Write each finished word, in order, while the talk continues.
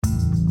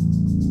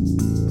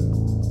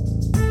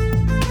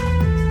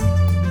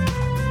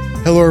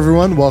Hello,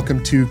 everyone.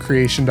 Welcome to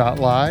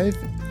Creation.Live.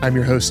 I'm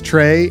your host,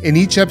 Trey. In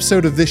each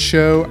episode of this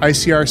show,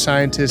 ICR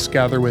scientists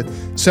gather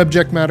with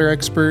subject matter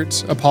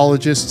experts,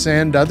 apologists,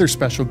 and other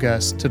special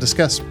guests to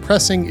discuss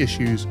pressing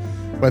issues,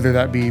 whether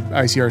that be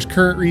ICR's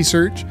current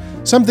research,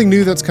 something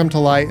new that's come to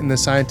light in the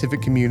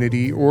scientific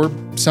community, or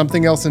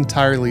something else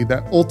entirely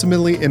that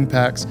ultimately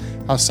impacts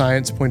how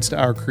science points to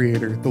our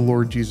Creator, the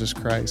Lord Jesus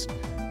Christ.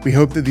 We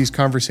hope that these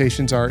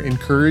conversations are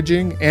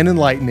encouraging and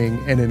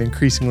enlightening in an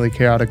increasingly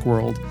chaotic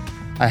world.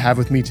 I have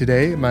with me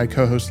today my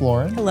co-host,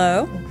 Lauren.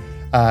 Hello.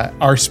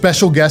 Our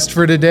special guest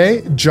for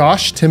today,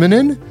 Josh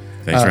Timonen.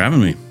 Thanks for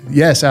having me.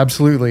 Yes,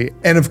 absolutely.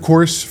 And of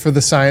course, for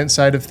the science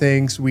side of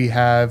things, we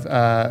have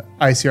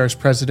ICR's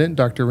president,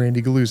 Dr.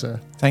 Randy Galuza.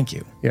 Thank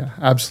you. Yeah,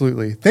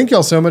 absolutely. Thank you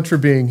all so much for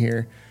being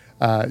here.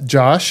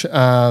 Josh,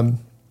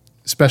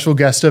 special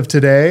guest of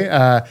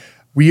today.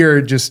 We are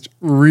just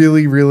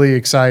really, really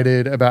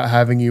excited about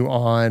having you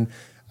on.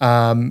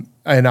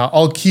 And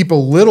I'll keep a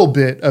little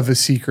bit of a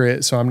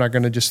secret, so I'm not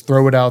going to just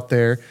throw it out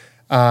there.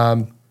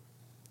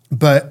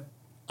 But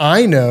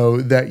I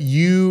know that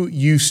you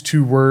used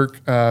to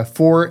work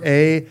for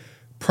a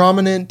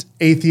prominent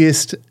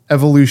atheist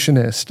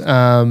evolutionist.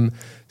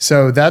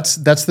 So that's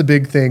the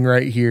big thing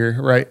right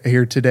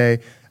here today.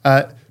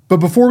 But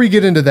before we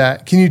get into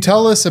that, can you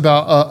tell us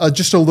about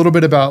just a little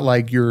bit about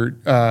like your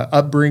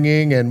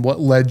upbringing and what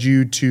led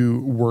you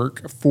to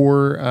work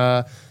for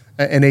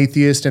an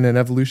atheist and an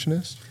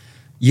evolutionist?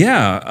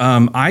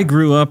 Yeah, I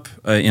grew up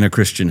in a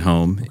Christian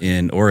home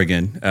in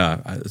Oregon.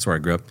 That's where I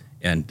grew up.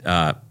 And,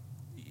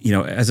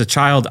 as a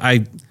child,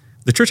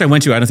 the church I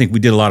went to, I don't think we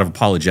did a lot of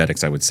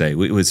apologetics, I would say.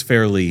 It was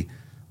fairly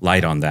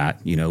light on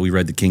that. We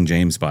read the King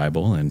James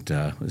Bible and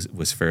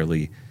was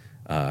fairly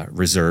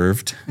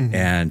reserved. Mm-hmm.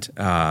 And,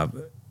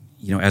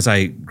 as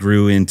I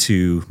grew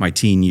into my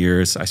teen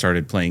years, I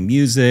started playing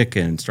music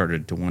and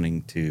started to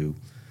wanting to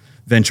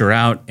venture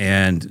out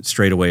and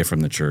strayed away from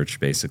the church,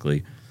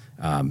 basically.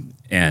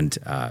 And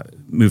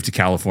moved to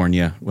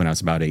California when I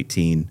was about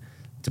 18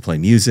 to play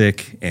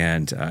music,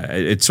 and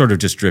it sort of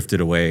just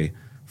drifted away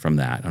from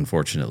that,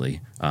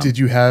 unfortunately. Did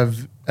you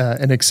have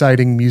an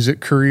exciting music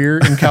career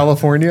in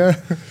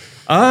California?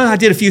 I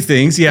did a few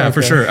things, yeah, okay.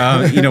 For sure.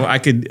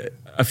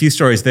 A few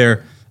stories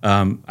there.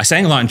 I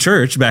sang a lot in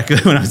church back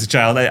when I was a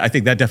child. I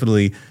think that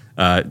definitely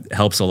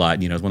helps a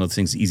lot. It's one of those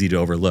things easy to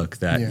overlook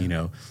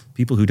that,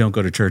 people who don't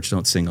go to church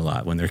don't sing a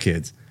lot when they're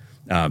kids.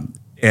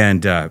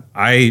 And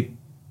I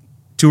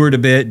toured a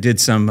bit, did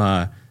some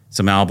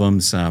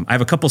albums. I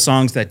have a couple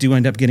songs that do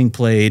end up getting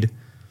played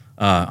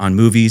on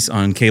movies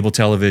on cable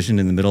television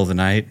in the middle of the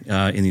night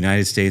in the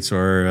United States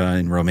or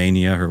in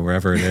Romania or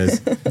wherever it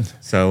is.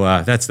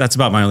 So that's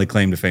about my only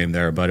claim to fame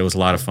there. But it was a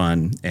lot of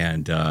fun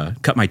and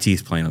cut my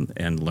teeth playing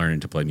and learning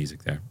to play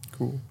music there.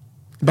 Cool.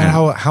 But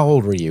how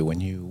old were you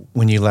when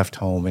you left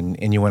home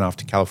and you went off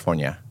to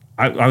California?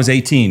 I was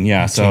 18,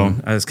 yeah. 18. So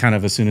I was kind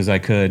of as soon as I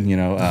could,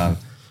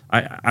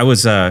 I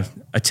was a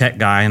tech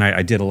guy, and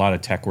I did a lot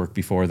of tech work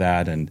before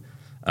that, and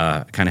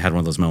kind of had one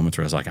of those moments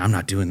where I was like, I'm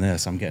not doing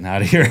this. I'm getting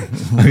out of here.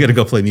 I got to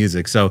go play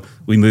music. So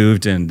we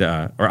moved,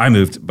 or I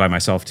moved by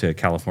myself to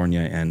California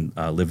and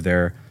lived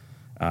there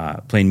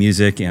playing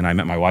music, and I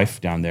met my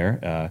wife down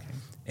there.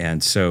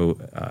 And so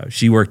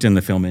she worked in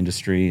the film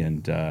industry,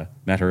 and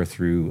met her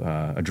through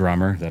a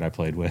drummer that I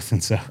played with.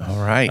 And so,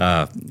 all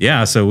right.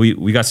 So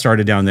we got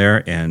started down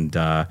there, and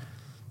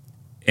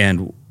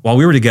while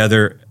we were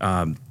together,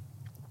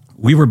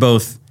 we were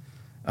both,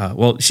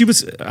 she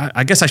was,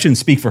 I guess I shouldn't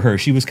speak for her.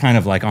 She was kind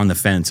of like on the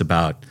fence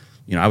about,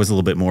 I was a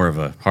little bit more of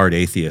a hard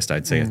atheist,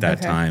 I'd say, at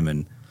that time,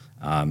 and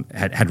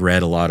had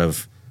read a lot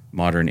of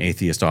modern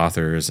atheist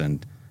authors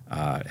and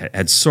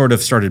had sort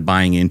of started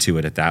buying into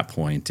it at that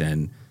point.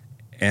 And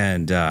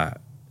I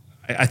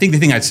think the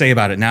thing I'd say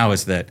about it now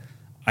is that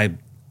I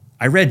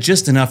read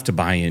just enough to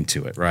buy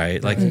into it,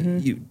 right? Like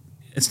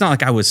it's not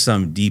like I was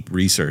some deep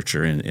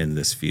researcher in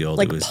this field.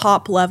 Like it was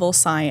pop level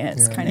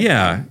science kind of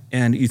thing.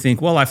 And you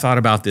think, well, I've thought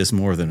about this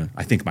more than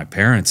I think my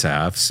parents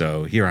have,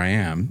 so here I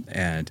am.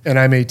 And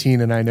I'm 18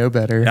 and I know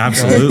better.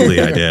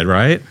 Absolutely, I did,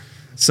 right?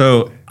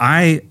 So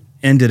I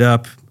ended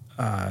up,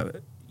 at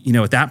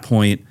that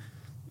point,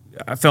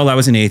 I felt I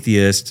was an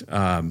atheist.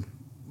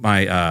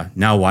 My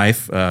now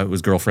wife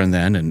was girlfriend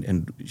then,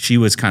 and she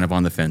was kind of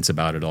on the fence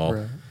about it all.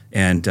 Right.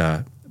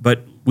 And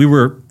but we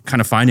were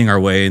kind of finding our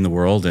way in the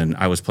world, and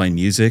I was playing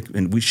music,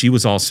 and she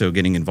was also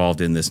getting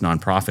involved in this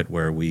nonprofit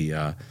where we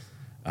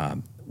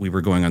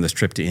were going on this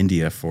trip to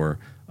India for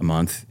a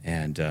month,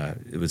 and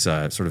it was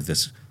sort of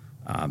this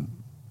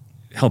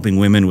helping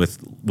women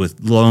with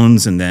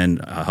loans, and then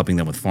helping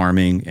them with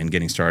farming and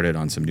getting started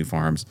on some new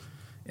farms.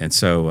 And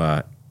so,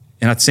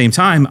 and at the same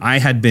time, I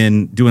had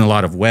been doing a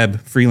lot of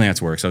web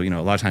freelance work. So, a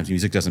lot of times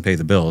music doesn't pay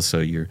the bills, so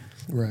you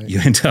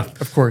end up,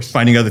 of course,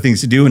 finding other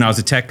things to do. And I was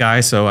a tech guy,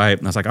 so I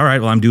was like, all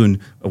right, well, I'm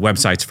doing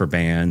websites for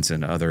bands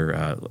and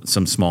other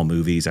some small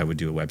movies. I would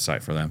do a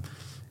website for them,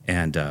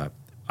 and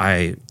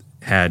I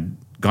had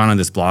gone on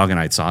this blog, and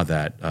I saw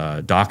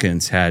that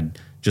Dawkins had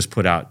just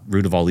put out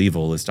 "Root of All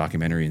Evil," this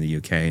documentary in the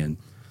UK, and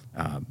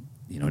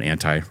an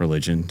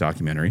anti-religion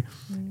documentary.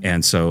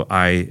 And so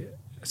I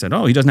said,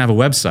 oh, he doesn't have a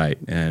website.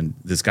 And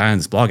this guy on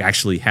this blog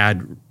actually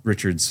had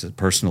Richard's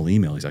personal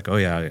email. He's like, oh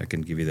yeah, I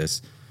can give you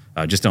this.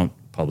 Just don't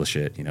publish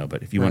it,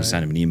 but if you want to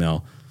send him an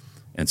email.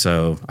 And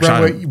so I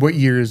shot him. What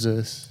year is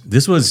this?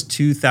 This was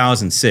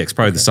 2006,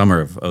 probably the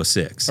summer of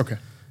 2006. Okay.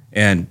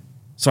 And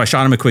so I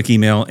shot him a quick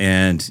email,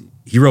 and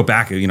he wrote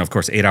back, of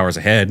course, 8 hours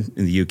ahead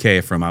in the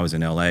UK from I was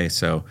in LA.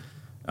 So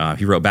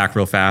he wrote back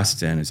real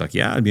fast, and he's like,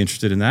 yeah, I'd be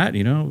interested in that,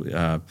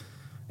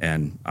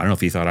 and I don't know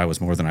if he thought I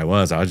was more than I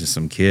was. I was just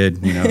some kid,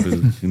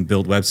 who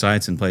built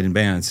websites and played in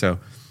bands. So,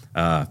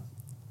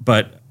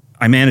 but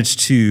I managed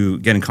to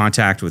get in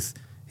contact with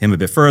him a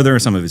bit further,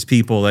 some of his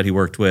people that he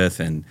worked with.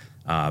 And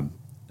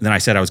then I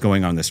said I was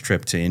going on this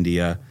trip to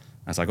India.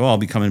 I was like, oh, I'll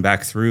be coming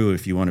back through.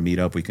 If you want to meet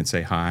up, we can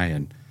say hi.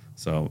 And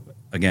so,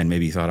 again,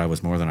 maybe he thought I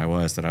was more than I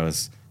was, that I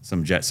was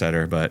some jet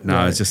setter. But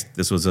no, it's just,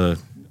 this was a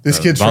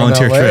kid's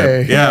volunteer from LA.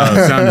 trip. Yeah,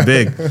 it sounded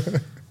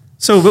big.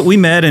 So, but we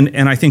met,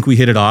 and I think we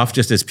hit it off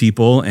just as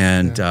people.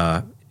 And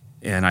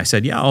and I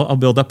said, yeah, I'll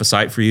build up a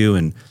site for you.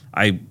 And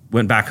I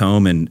went back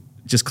home and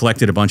just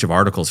collected a bunch of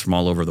articles from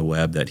all over the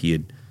web that he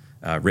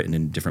had written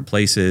in different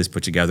places,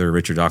 put together.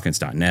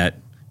 RichardDawkins.net.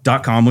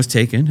 .com was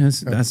taken,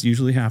 as that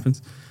usually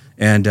happens.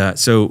 And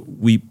so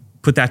we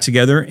put that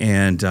together,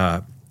 and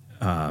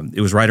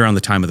it was right around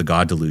the time of the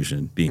God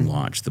Delusion being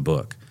launched, the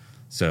book.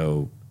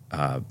 So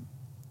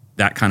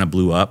that kind of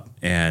blew up,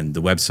 and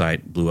the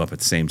website blew up at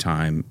the same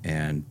time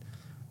and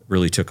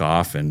really took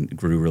off and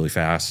grew really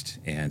fast.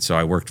 And so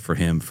I worked for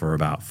him for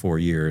about 4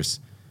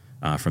 years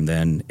from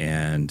then,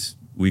 and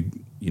we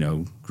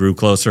grew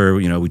closer.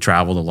 We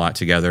traveled a lot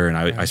together, and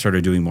I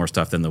started doing more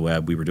stuff than the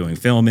web. We were doing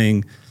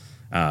filming,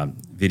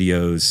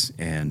 videos,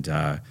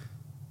 and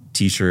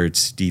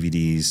T-shirts,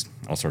 DVDs,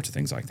 all sorts of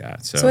things like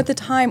that. So at the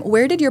time,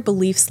 where did your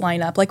beliefs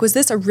line up? Like, was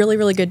this a really,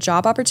 really good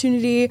job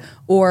opportunity,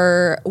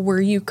 or were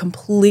you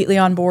completely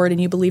on board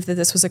and you believed that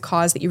this was a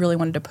cause that you really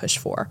wanted to push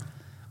for?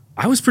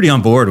 I was pretty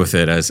on board with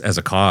it as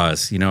a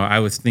cause. I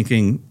was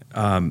thinking,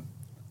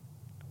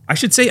 I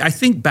should say, I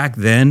think back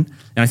then,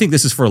 and I think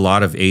this is for a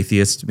lot of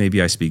atheists,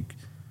 maybe I speak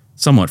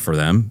somewhat for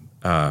them.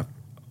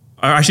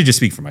 I should just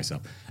speak for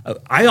myself.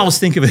 I always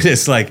think of it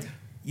as like,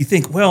 you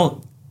think,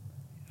 well,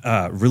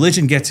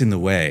 religion gets in the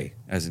way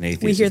as an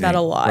atheist. We hear that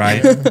a lot.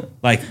 Right?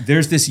 Like,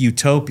 there's this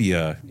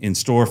utopia in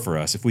store for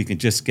us if we can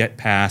just get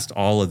past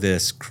all of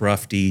this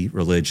crufty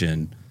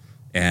religion,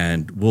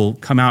 and we'll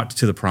come out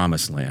to the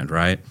promised land,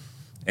 right?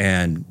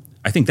 And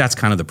I think that's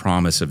kind of the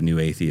promise of new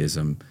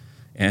atheism,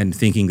 and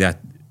thinking that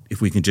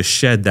if we can just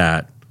shed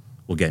that,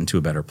 we'll get into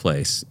a better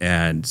place.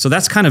 And so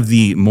that's kind of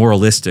the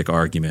moralistic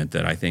argument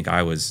that I think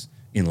I was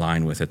in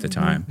line with at the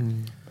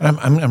time.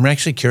 I'm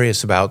actually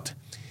curious about,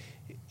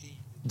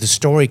 the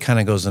story kind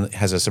of goes and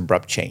has this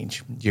abrupt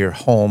change. You're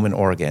home in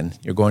Oregon,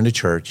 you're going to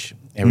church,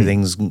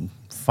 everything's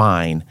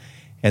fine,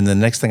 and the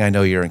next thing I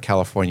know, you're in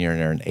California and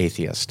you're an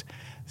atheist.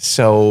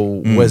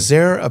 So was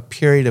there a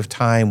period of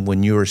time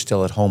when you were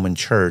still at home in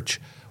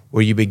church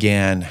where you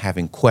began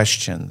having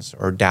questions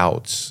or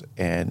doubts,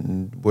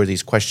 and were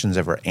these questions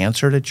ever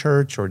answered at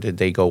church, or did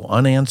they go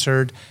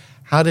unanswered?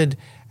 How did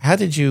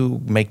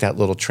you make that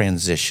little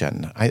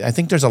transition? I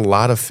think there's a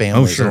lot of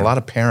families and a lot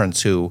of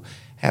parents who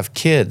have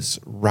kids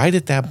right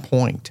at that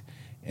point,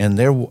 and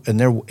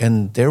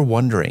they're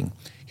wondering.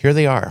 Here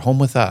they are, home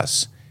with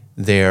us.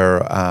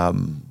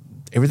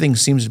 Everything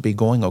seems to be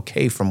going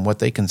okay from what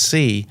they can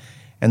see,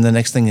 and the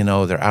next thing you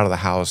know, they're out of the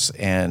house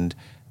and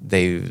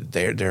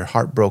they're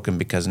heartbroken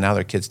because now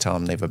their kids tell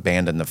them they've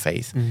abandoned the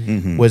faith.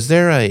 Mm-hmm. Was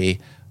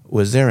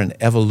there an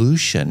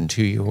evolution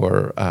to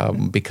your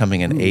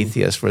becoming an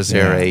atheist? Was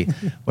there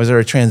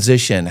a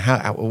transition?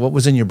 What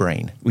was in your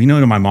brain? We know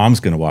that my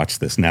mom's going to watch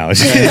this now.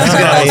 Send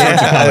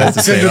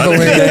her the link.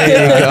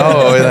 There you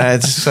go.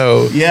 That's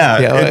so. Yeah,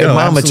 no,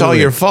 Mom, absolutely. It's all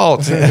your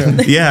fault.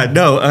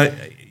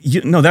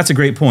 No, that's a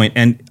great point,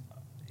 and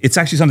it's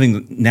actually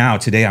something now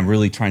today I'm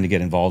really trying to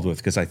get involved with,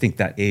 because I think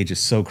that age is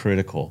so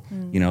critical.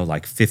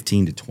 Like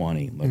 15 to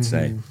 20, let's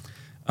say.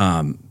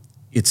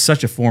 It's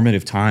such a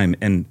formative time,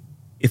 and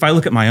if I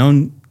look at my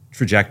own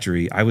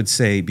trajectory, I would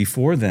say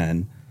before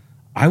then,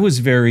 I was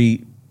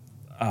very,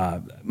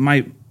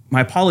 my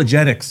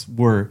apologetics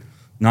were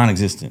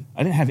non-existent.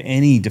 I didn't have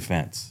any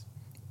defense,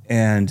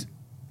 and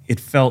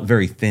it felt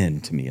very thin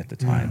to me at the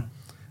time.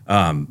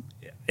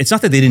 It's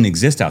not that they didn't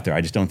exist out there.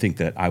 I just don't think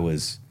that I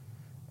was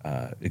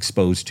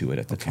exposed to it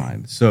at the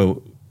time.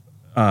 So,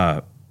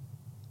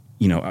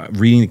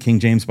 reading the King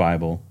James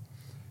Bible,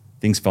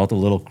 things felt a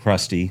little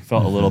crusty,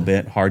 felt a little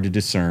bit hard to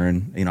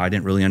discern. I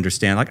didn't really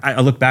understand. Like, I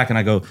look back and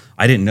I go,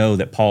 I didn't know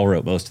that Paul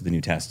wrote most of the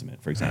New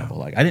Testament, for example.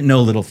 Like, I didn't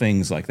know little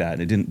things like that.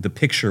 The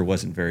picture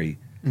wasn't very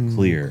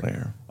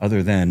clear.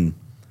 Other than,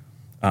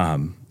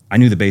 I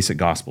knew the basic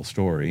gospel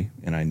story,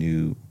 and I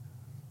knew,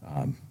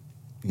 I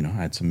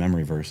had some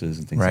memory verses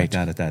and things like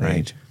that at that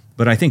age.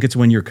 But I think it's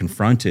when you're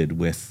confronted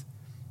with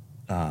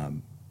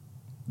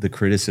the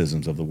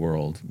criticisms of the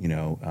world,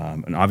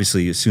 and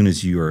obviously as soon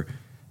as you're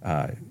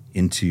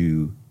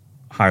into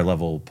higher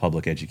level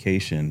public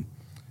education,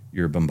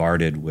 you're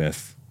bombarded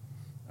with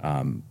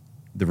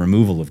the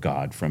removal of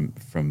God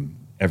from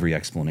every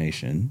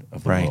explanation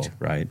of the world,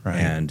 right?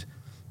 And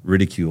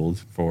ridiculed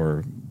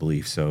for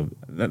belief. So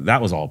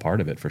that was all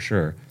part of it for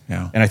sure.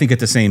 Yeah. And I think at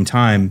the same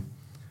time,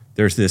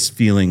 there's this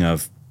feeling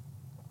of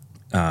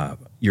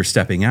you're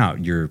stepping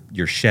out,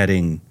 you're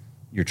shedding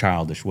your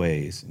childish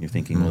ways, and you're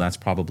thinking, well, that's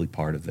probably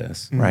part of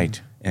this, right?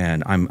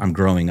 And I'm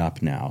growing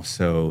up now,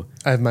 so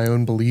I have my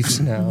own beliefs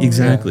now.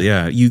 Exactly,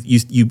 yeah.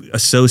 You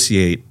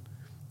associate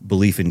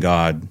belief in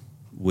God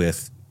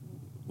with,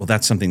 well,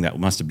 that's something that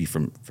must be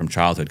from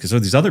childhood, because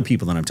there's other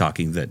people that I'm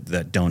talking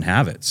that don't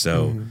have it.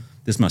 So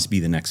this must be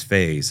the next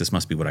phase. This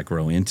must be what I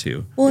grow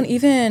into. Well, and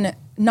even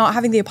not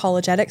having the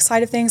apologetic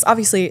side of things,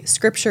 obviously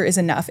scripture is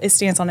enough. It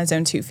stands on its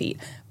own 2 feet.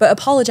 But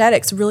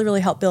apologetics really,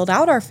 really help build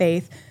out our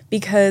faith,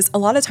 because a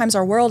lot of times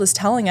our world is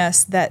telling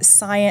us that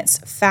science,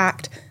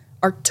 fact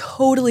are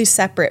totally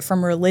separate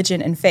from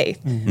religion and faith.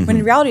 When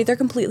in reality, they're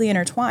completely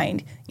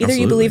intertwined. Either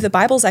you believe the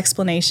Bible's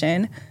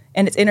explanation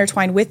and it's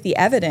intertwined with the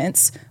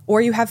evidence,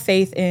 or you have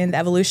faith in the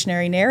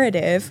evolutionary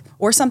narrative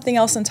or something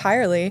else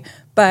entirely.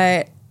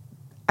 But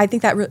I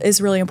think that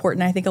is really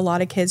important. I think a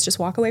lot of kids just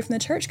walk away from the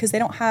church because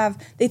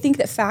they think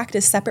that fact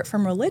is separate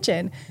from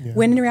religion,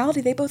 when in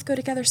reality, they both go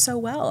together so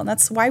well. And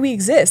that's why we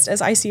exist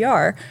as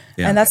ICR.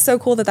 Yeah. And that's so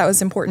cool that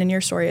was important in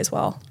your story as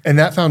well. And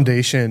that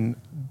foundation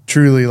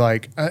truly,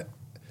 like,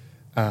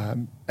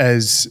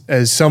 as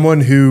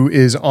someone who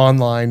is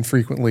online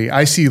frequently,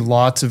 I see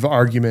lots of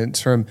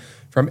arguments from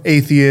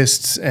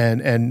atheists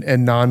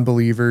and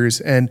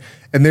non-believers, and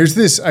there's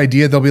this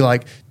idea, they'll be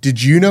like,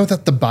 did you know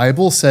that the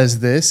Bible says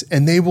this?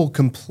 And they will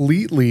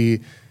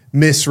completely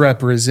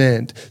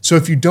misrepresent. So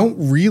if you don't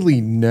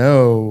really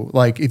know,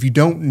 like if you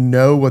don't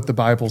know what the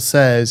Bible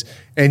says,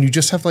 and you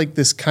just have like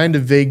this kind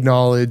of vague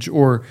knowledge,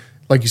 or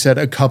like you said,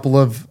 a couple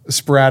of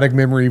sporadic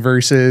memory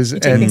verses, you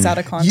take things out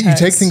of context. You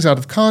take things out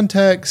of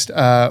context,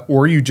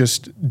 or you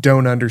just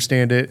don't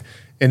understand it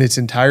in its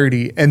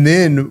entirety. And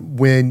then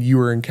when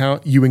you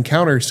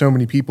encounter so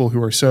many people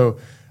who are so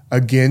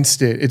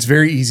against it, it's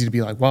very easy to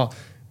be like, well,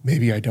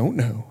 maybe I don't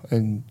know.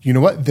 And you know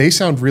what? They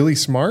sound really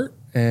smart,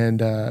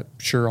 and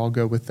sure, I'll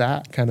go with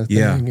that kind of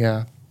thing.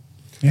 Yeah.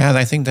 And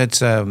I think that's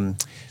this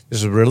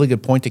is a really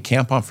good point to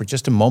camp on for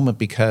just a moment,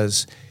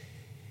 because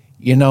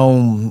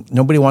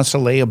nobody wants to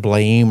lay a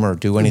blame or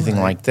do anything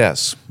like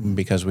this,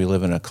 because we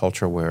live in a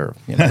culture where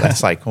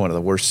that's like one of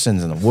the worst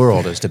sins in the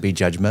world, is to be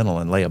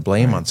judgmental and lay a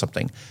blame on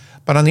something.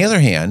 But on the other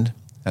hand,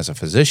 as a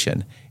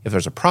physician, if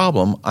there's a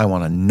problem, I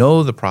want to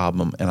know the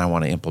problem and I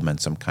want to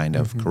implement some kind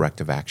of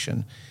corrective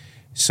action.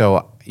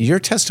 So your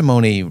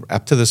testimony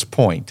up to this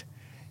point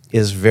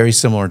is very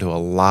similar to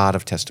a lot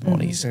of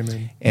testimonies.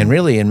 And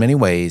really, in many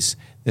ways,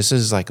 this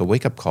is like a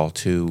wake-up call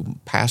to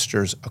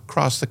pastors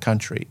across the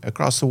country,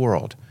 across the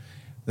world,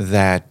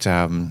 that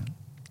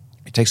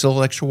it takes a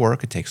little extra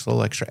work, it takes a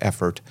little extra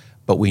effort,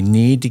 but we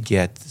need to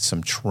get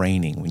some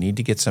training. We need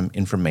to get some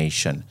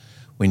information.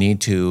 We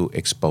need to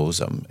expose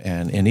them.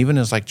 And even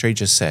as like Trey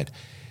just said,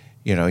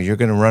 you're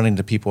going to run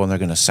into people and they're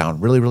going to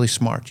sound really, really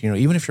smart.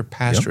 Even if your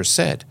pastor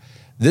said,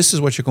 this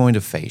is what you're going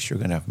to face. You're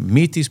going to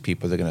meet these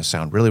people. They're going to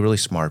sound really, really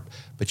smart.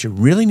 But you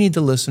really need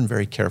to listen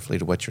very carefully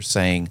to what you're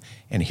saying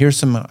and hear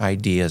some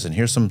ideas and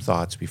hear some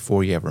thoughts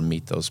before you ever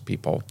meet those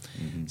people.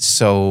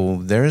 So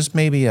there's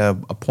maybe a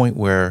point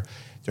where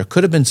there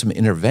could have been some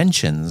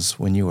interventions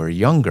when you were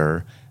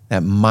younger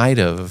that might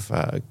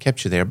have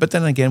kept you there. But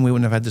then again, we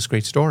wouldn't have had this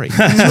great story.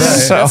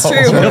 That's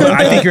true.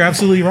 I think you're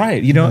absolutely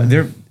right.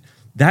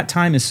 That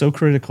time is so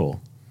critical.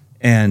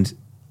 And,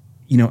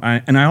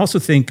 I also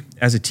think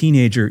as a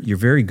teenager, you're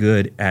very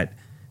good at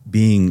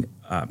being,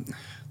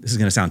 this is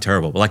going to sound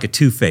terrible, but like a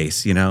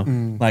two-face,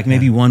 like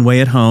maybe one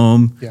way at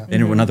home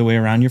and another way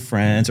around your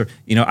friends. Or,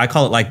 I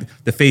call it like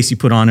the face you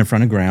put on in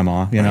front of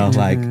grandma,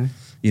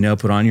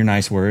 put on your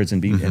nice words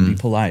and be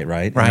polite,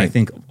 right? And I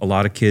think a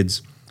lot of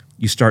kids,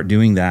 you start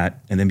doing that,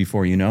 and then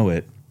before you know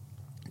it,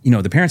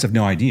 the parents have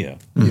no idea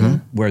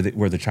where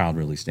the child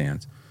really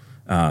stands.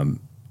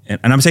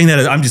 And I'm saying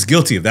that I'm just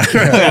guilty of that.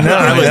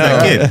 I was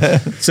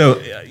that kid. So,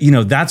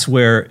 that's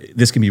where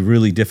this can be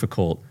really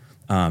difficult,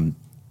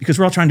 because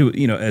we're all trying to,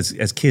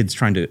 as kids,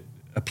 trying to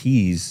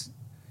appease,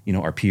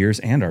 our peers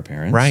and our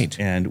parents. Right.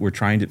 And we're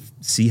trying to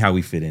see how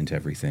we fit into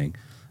everything.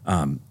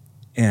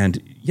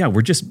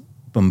 We're just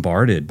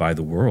bombarded by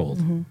the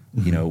world,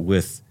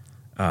 with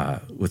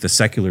a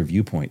secular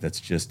viewpoint that's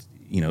just,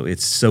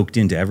 it's soaked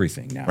into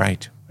everything now.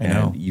 Right. I and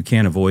know. you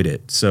can't avoid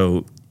it.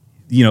 So,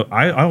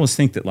 I always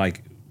think that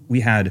like we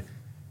had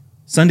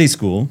Sunday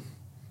school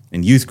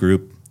and youth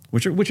group,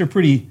 which are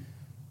pretty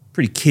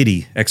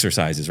kiddie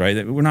exercises,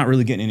 right? We're not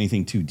really getting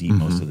anything too deep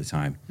most of the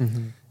time.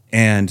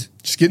 And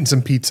just getting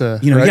some pizza,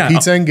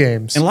 pizza and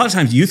games. And a lot of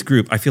times youth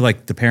group, I feel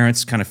like the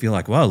parents kind of feel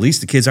like, well, at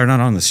least the kids are not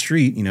on the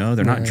street,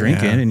 they're not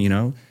drinking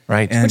and,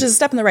 Right. And which is a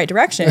step in the right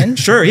direction.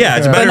 Sure, yeah.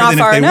 It's better but not than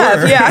far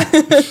if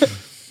they enough, were.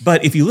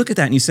 But if you look at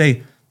that and you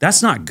say,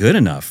 that's not good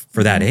enough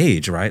for that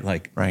age, right?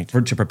 Like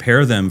to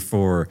prepare them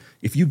for,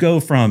 if you go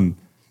from,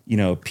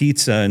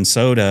 pizza and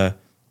soda,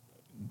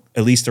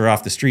 at least they're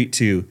off the street,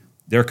 to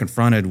they're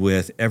confronted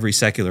with every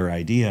secular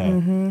idea,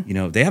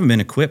 they haven't been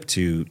equipped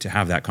to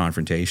have that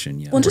confrontation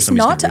yet. Well, just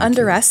not to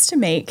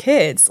underestimate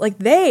kids. Like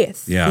they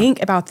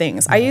think about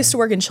things. I used to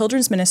work in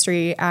children's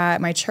ministry at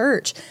my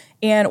church,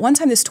 and one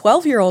time this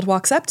 12-year-old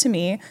walks up to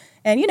me,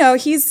 and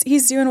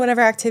he's doing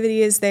whatever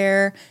activity is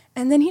there,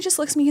 and then he just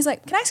looks at me. He's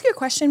like, "Can I ask you a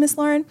question, Miss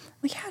Lauren?" I'm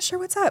like, "Yeah, sure.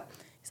 What's up?"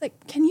 He's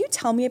like, "Can you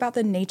tell me about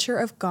the nature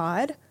of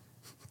God?"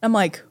 I'm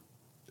like,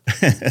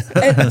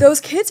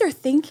 those kids are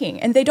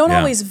thinking, and they don't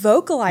always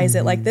vocalize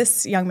it like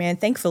this young man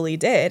thankfully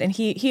did. And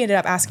he ended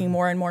up asking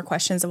more and more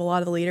questions of a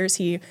lot of the leaders.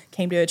 He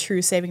came to a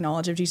true saving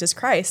knowledge of Jesus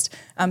Christ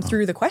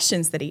through the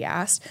questions that he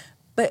asked.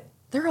 But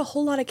there are a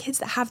whole lot of kids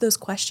that have those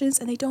questions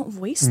and they don't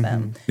voice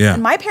them. Yeah.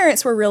 And my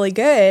parents were really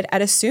good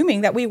at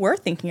assuming that we were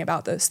thinking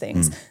about those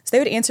things. So they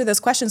would answer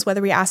those questions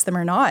whether we asked them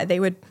or not. They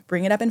would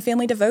bring it up in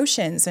family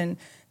devotions, and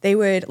they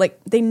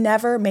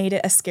never made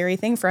it a scary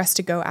thing for us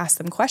to go ask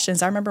them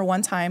questions. I remember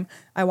one time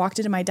I walked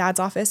into my dad's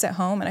office at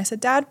home and I said,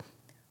 "Dad,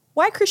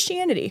 why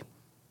Christianity?"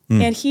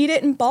 And he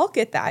didn't balk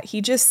at that.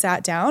 He just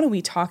sat down and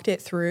we talked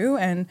it through.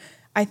 And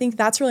I think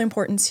that's really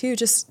important too,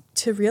 just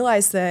to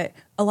realize that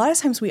a lot of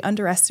times we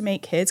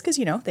underestimate kids because,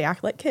 they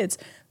act like kids.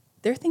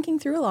 They're thinking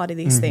through a lot of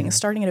these things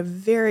starting at a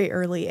very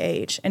early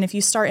age. And if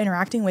you start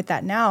interacting with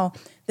that now,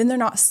 then they're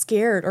not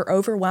scared or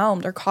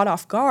overwhelmed or caught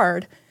off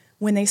guard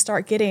when they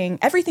start getting,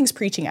 everything's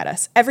preaching at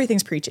us.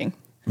 Everything's preaching.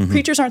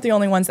 Preachers aren't the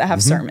only ones that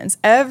have sermons.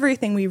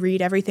 Everything we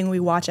read, everything we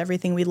watch,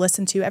 everything we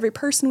listen to, every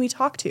person we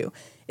talk to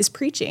is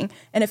preaching.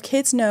 And if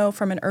kids know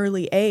from an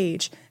early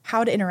age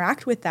how to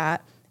interact with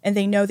that, and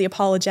they know the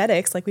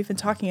apologetics, like we've been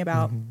talking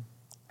about,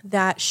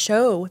 that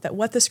show that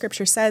what the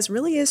scripture says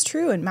really is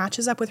true and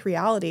matches up with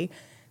reality,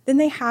 then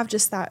they have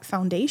just that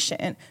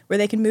foundation where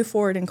they can move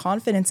forward in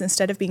confidence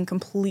instead of being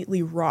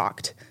completely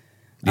rocked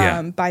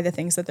by the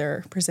things that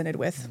they're presented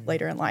with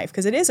later in life.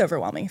 Because it is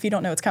overwhelming if you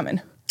don't know it's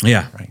coming.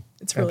 Yeah, right.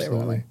 It's really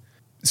overwhelming.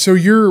 So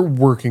you're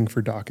working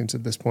for Dawkins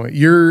at this point.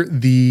 You're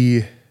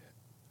the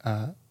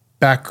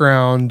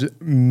background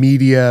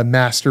media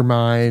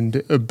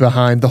mastermind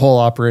behind the whole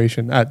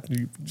operation.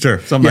 Sure,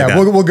 something like that.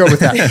 We'll go with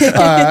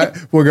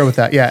that. We'll go with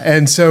that. Yeah,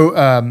 and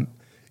so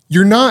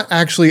you're not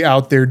actually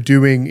out there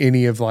doing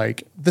any of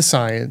like the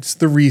science,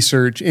 the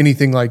research,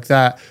 anything like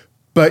that,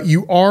 but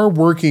you are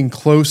working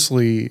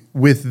closely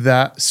with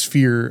that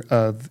sphere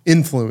of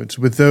influence,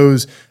 with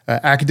those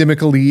academic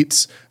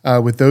elites,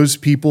 with those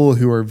people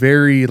who are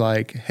very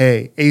like,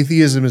 hey,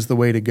 atheism is the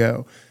way to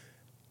go.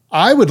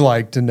 I would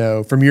like to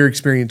know from your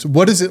experience,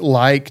 what is it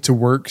like to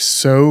work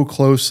so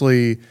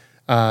closely?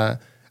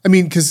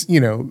 Because,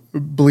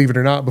 believe it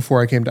or not,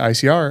 before I came to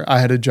ICR, I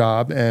had a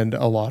job and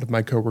a lot of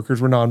my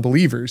coworkers were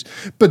non-believers,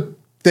 but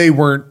they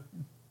weren't,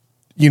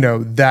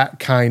 that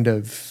kind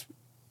of,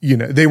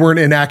 they weren't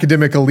an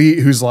academic elite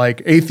who's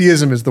like,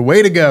 atheism is the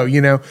way to go,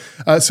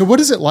 So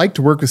what is it like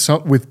to work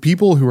with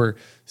people who are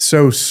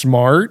so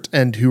smart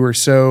and who are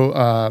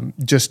so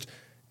just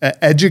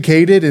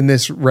educated in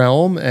this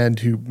realm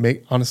and who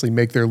honestly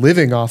make their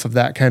living off of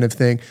that kind of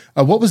thing?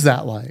 What was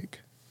that like?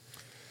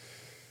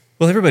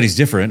 Well, everybody's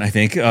different, I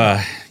think.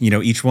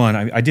 Each one.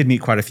 I did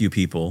meet quite a few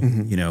people.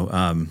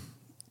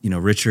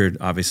 Richard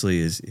obviously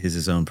is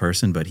his own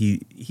person, but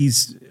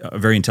he's a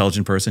very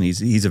intelligent person.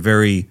 He's a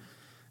very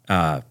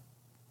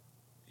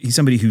he's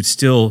somebody who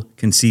still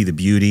can see the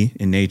beauty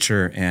in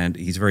nature, and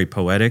he's very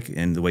poetic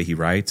in the way he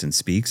writes and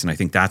speaks. And I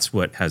think that's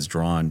what has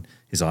drawn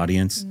his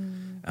audience.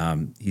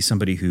 He's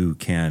somebody who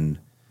can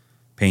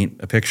paint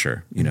a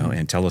picture,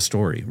 and tell a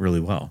story really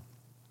well.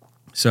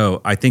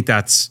 So I think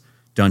that's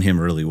done him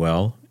really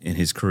well in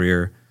his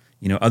career.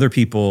 Other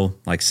people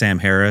like Sam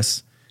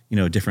Harris,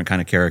 different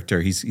kind of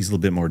character. He's a little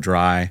bit more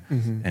dry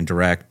and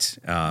direct.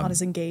 Not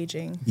as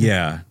engaging.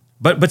 Yeah,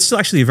 but still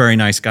actually a very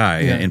nice guy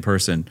in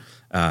person.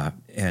 Other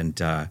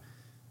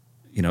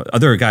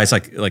guys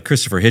like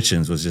Christopher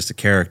Hitchens was just a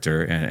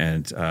character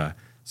and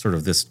sort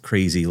of this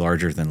crazy,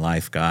 larger than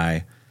life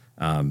guy.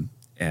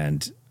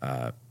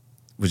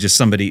 Was just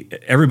somebody,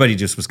 everybody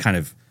just was kind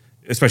of,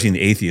 especially in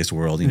the atheist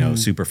world,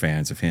 super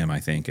fans of him, I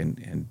think.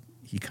 And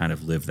he kind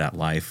of lived that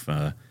life,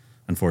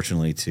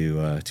 unfortunately,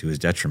 to his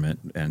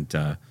detriment.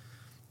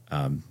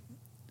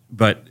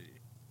 But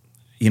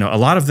a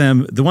lot of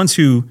them, the ones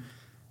who,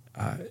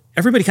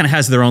 everybody kind of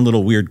has their own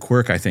little weird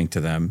quirk, I think,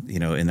 to them,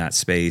 in that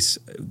space.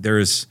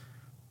 There's,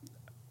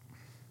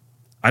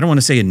 I don't want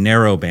to say a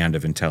narrow band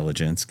of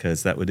intelligence,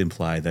 because that would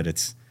imply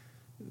that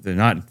they're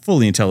not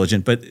fully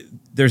intelligent, but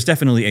there's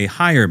definitely a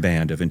higher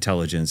band of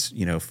intelligence,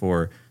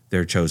 for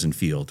their chosen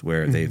field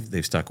where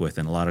they've stuck with.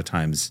 And a lot of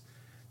times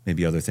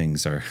maybe other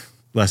things are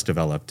less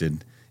developed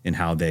in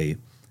how they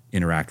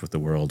interact with the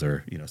world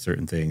or,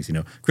 certain things.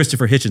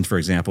 Christopher Hitchens, for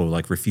example,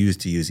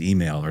 refused to use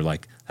email or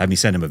have me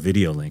send him a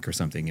video link or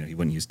something. He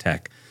wouldn't use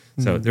tech.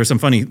 So there's some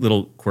funny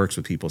little quirks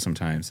with people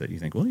sometimes that you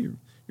think, well, you're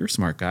a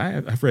smart guy.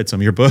 I've read some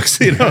of your books,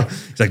 He's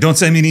like, don't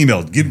send me an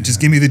email. Just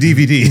give me the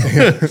DVD,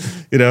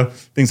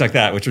 things like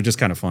that, which are just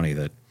kind of funny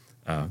that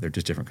they're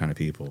just different kind of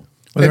people.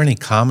 Are there any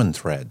common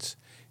threads?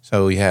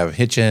 So you have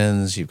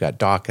Hitchens, you've got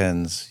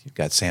Dawkins, you've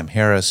got Sam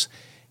Harris.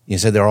 You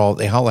said they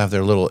all have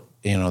their little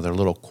their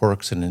little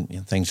quirks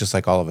and things just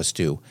like all of us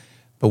do.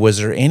 But was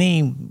there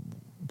any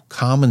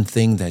common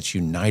thing that's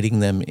uniting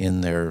them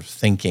in their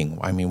thinking?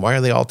 I mean, why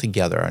are they all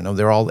together? I know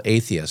they're all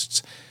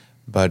atheists,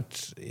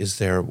 but was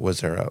there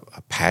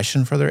a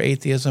passion for their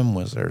atheism?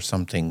 Was there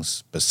something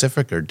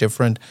specific or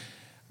different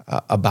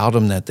about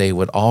them that they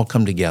would all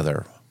come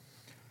together?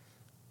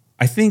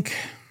 I think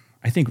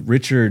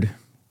Richard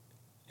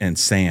and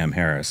Sam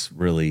Harris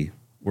really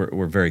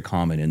were very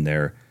common in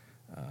their.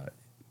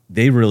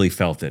 They really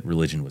felt that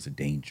religion was a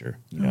danger,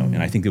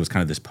 and I think it was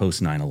kind of this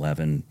post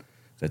 9/11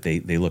 that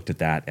they looked at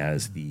that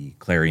as the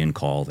clarion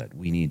call that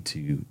we need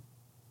to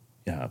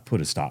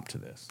put a stop to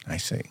this. I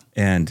see.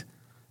 And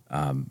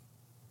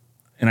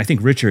I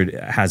think Richard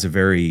has a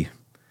very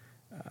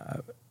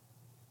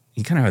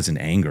he kind of has an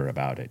anger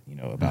about it,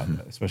 about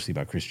especially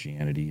about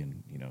Christianity,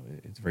 and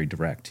it's very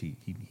direct.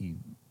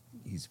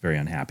 He's very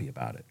unhappy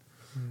about it,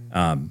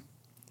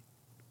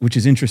 which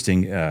is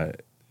interesting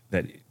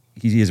that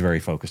he is very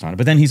focused on it.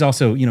 But then he's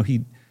also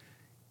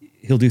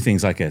he'll do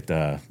things like at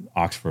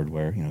Oxford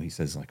where he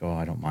says like, oh,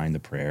 I don't mind the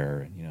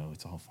prayer, and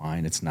it's all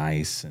fine, it's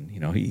nice, and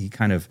he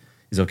kind of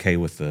is okay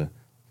with the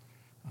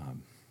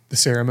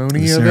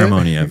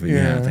ceremony of it.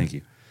 Yeah, thank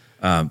you.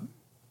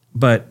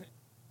 But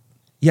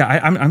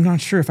yeah, I'm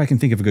not sure if I can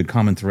think of a good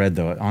common thread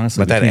though,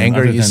 honestly. But that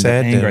anger you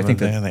said, I think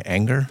the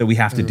anger that we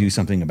have to do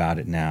something about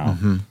it now.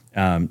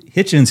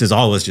 Hitchens has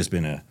always just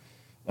been a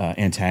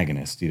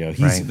antagonist.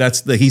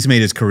 He's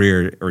made his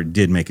career, or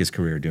did make his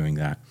career, doing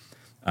that.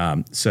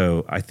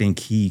 So I think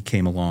he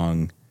came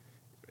along.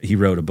 He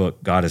wrote a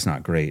book, God Is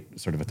Not Great,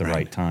 sort of at the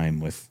right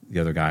time with the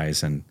other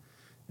guys, and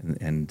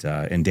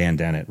Dan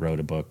Dennett wrote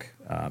a book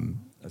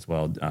as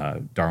well,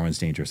 Darwin's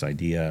Dangerous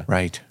Idea,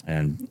 right?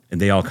 And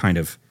they all kind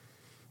of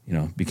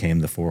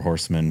became the four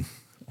horsemen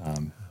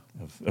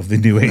of the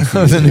new atheist.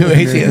 Of the new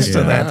atheist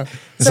of that.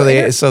 So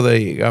the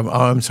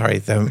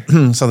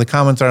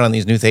comments on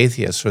these new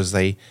atheists was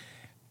they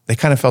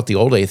kind of felt the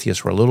old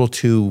atheists were a little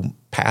too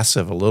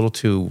passive, a little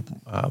too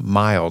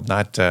mild,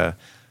 not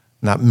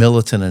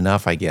militant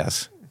enough, I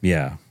guess.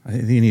 Yeah, I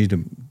think they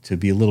needed to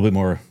be a little bit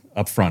more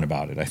upfront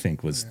about it, I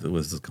think was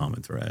the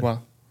common thread.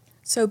 Wow.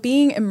 So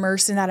being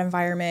immersed in that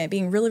environment,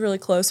 being really, really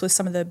close with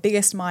some of the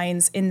biggest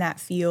minds in that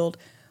field,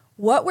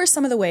 what were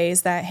some of the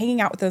ways that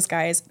hanging out with those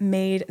guys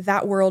made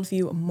that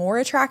worldview more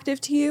attractive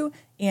to you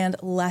and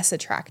less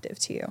attractive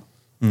to you?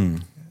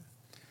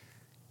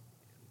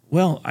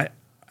 Well,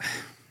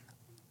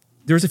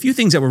 there's a few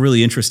things that were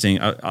really interesting.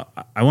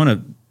 I want to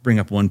bring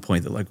up one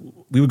point that, like,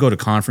 we would go to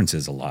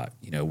conferences a lot,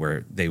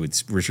 where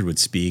Richard would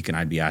speak and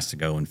I'd be asked to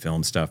go and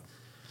film stuff.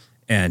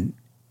 And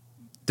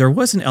there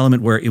was an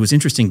element where it was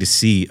interesting to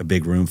see a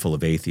big room full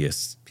of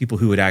atheists, people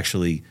who would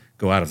actually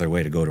go out of their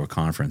way to go to a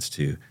conference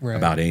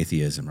about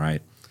atheism,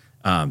 right?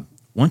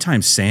 One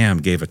time Sam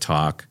gave a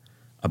talk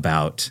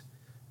about,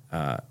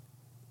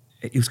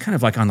 it was kind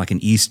of like on like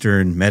an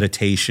Eastern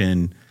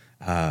meditation,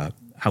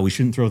 how we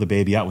shouldn't throw the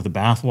baby out with the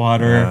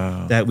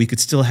bathwater, that we could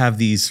still have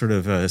these sort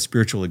of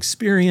spiritual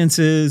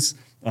experiences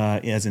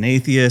as an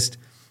atheist,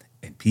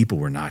 and people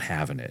were not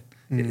having it.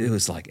 It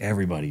was like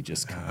everybody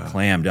just kind of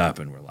clammed up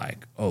and were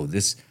like, oh,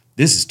 this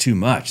is too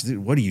much.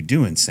 What are you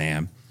doing,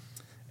 Sam?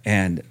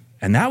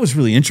 And that was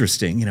really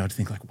interesting, to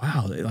think like,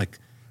 wow, like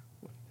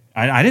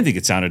I didn't think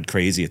it sounded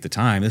crazy at the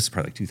time. This is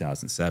probably like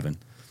 2007,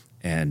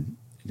 and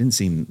it didn't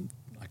seem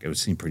like it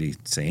seemed pretty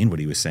sane what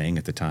he was saying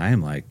at the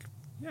time. Like,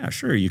 yeah,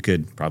 sure, you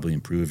could probably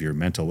improve your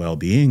mental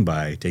well-being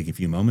by taking a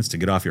few moments to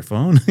get off your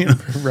phone,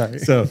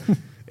 Right. So,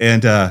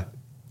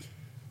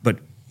 but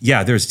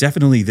yeah, there's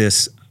definitely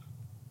this.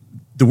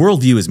 The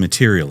worldview is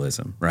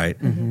materialism, right?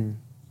 Mm-hmm.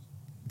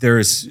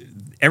 There's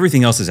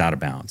everything else is out of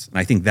bounds, and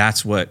I think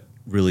that's what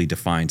really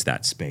defines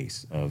that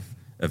space of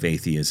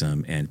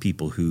atheism and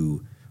people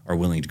who are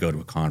willing to go to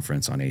a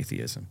conference on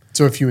atheism.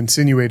 So if you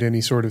insinuate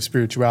any sort of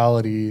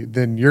spirituality,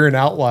 then you're an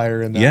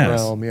outlier in that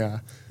realm. Yeah.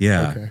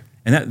 Yeah. Okay.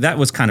 And that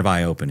was kind of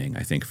eye-opening,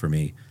 I think, for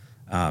me.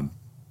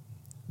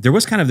 There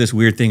was kind of this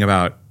weird thing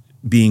about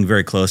being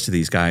very close to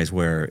these guys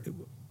where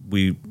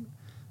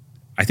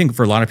I think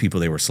for a lot of people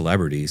they were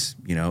celebrities,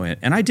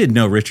 and I did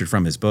know Richard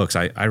from his books.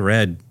 I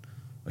read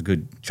a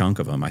good chunk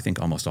of them, I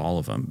think almost all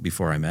of them,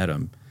 before I met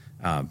him.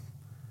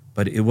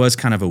 But it was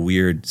kind of a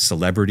weird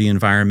celebrity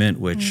environment,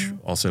 which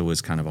also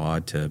was kind of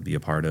odd to be a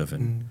part of.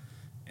 And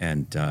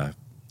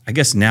I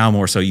guess now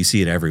more so you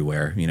see it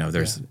everywhere.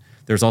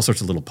 There's all sorts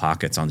of little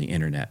pockets on the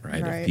internet,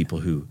 right? Of people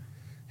who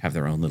have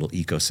their own little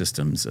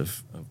ecosystems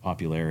of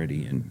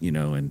popularity,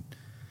 and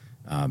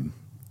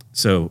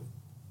so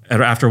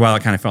after a while, I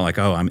kind of felt like,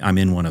 oh, I'm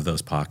in one of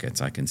those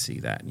pockets. I can see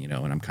that,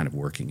 and I'm kind of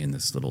working in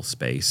this little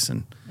space,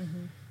 and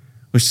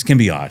which can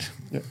be odd.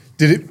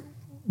 Yeah.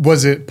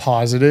 Was it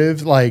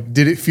positive? Like,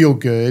 did it feel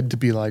good to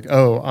be like,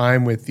 oh,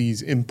 I'm with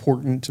these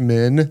important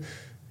men?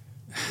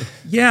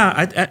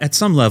 Yeah, at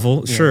some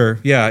level, sure.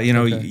 Yeah,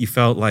 you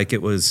felt like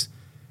it was,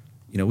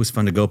 it was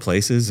fun to go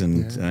places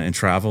and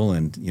travel,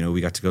 and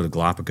we got to go to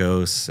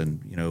Galapagos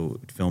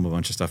and film a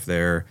bunch of stuff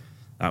there.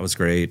 That was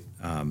great.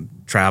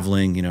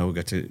 Traveling, we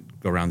got to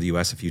go around the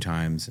U.S. a few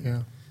times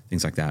and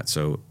things like that.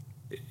 So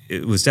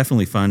it was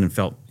definitely fun and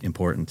felt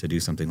important to do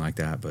something like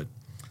that. But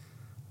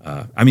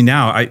I mean,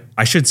 now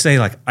I should say,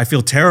 like, I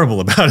feel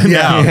terrible about it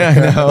now. Yeah,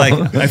 I know.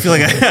 Like, I feel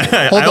like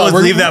I on, always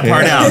leave that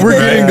part out. We're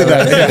getting to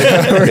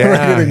that. We're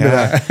getting to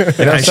that.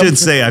 You know, I should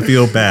say I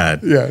feel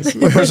bad. Yes.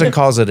 One person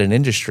calls it an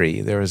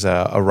industry. There was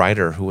a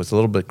writer who was a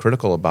little bit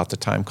critical about the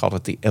time, called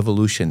it the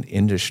evolution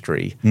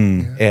industry,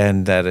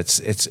 and that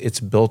it's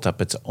built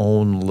up its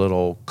own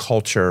little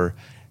culture.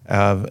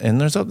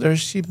 And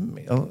she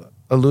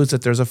alludes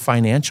that there's a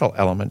financial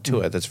element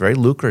to it that's very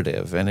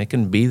lucrative, and it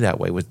can be that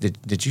way.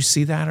 Did you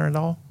see that at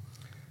all?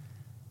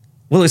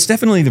 Well, it's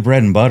definitely the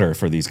bread and butter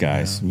for these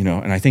guys, you know,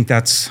 and I think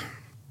that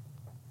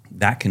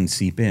can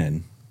seep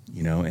in,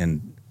 you know,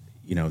 and,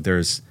 you know,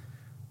 there's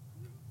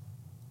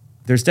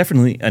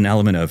definitely an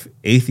element of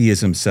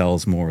atheism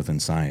sells more than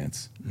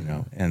science, you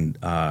know, and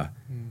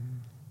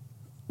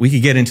we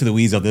could get into the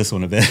weeds of this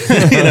one a bit.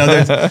 You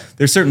know,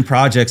 there's certain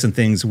projects and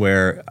things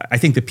where I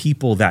think the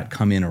people that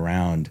come in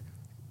around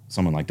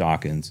someone like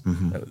Dawkins,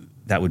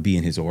 that would be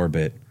in his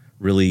orbit,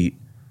 really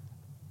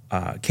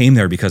came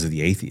there because of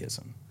the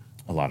atheism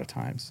a lot of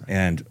times.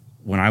 And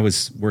when I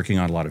was working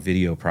on a lot of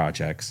video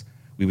projects,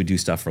 we would do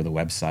stuff for the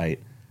website.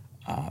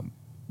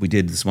 We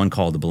did this one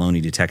called the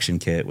Baloney Detection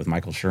Kit with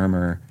Michael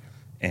Shermer,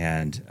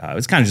 and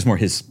it's kind of just more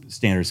his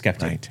standard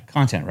skeptic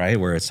content, right?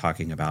 Where it's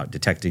talking about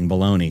detecting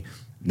baloney.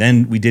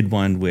 Then we did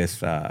one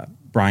with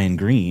Brian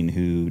Greene,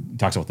 who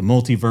talks about the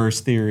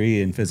multiverse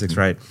theory in physics,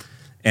 right?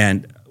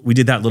 And we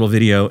did that little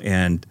video,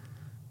 and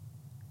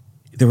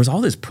there was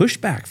all this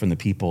pushback from the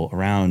people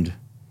around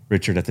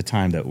Richard at the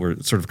time that were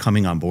sort of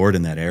coming on board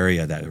in that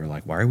area, that were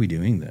like, why are we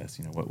doing this?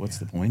 You know, what's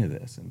the point of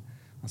this? And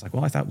I was like,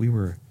 well, I thought we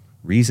were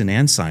reason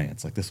and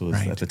science. Like, this was,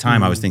 at the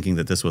time, I was thinking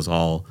that this was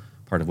all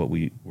part of what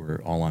we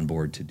were all on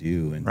board to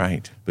do. And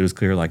but it was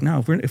clear, like,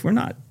 no, if we're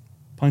not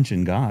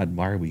punching God,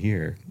 why are we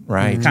here?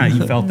 Right. Kind of,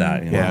 you felt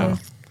that, you know? Yeah.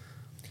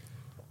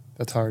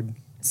 That's hard.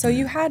 So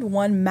you had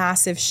one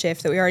massive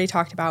shift that we already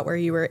talked about, where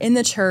you were in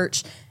the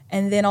church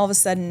and then all of a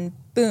sudden,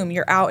 boom,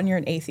 you're out and you're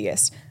an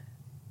atheist.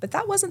 But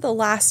that wasn't the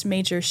last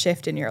major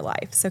shift in your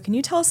life. So can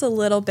you tell us a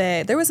little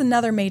bit? There was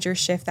another major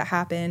shift that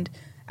happened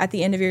at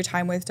the end of your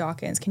time with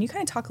Dawkins. Can you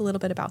kind of talk a little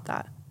bit about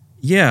that?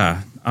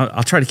 Yeah,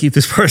 I'll try to keep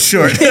this part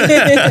short.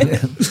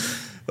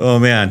 Oh,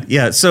 man.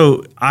 Yeah,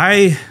 so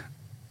I,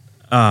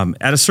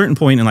 at a certain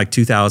point in like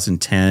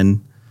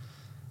 2010,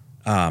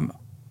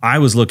 I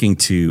was looking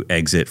to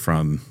exit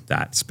from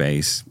that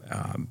space.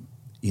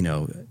 You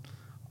know,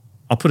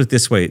 I'll put it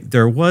this way.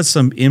 There was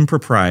some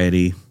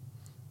impropriety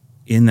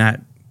in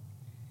that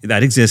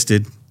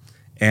existed.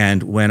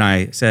 And when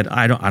I said,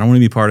 I don't want to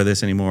be part of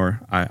this anymore,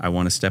 I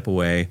want to step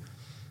away,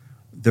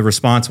 the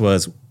response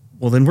was,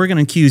 well, then we're going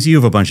to accuse you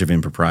of a bunch of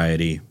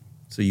impropriety,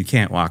 so you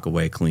can't walk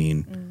away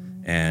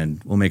clean,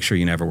 and we'll make sure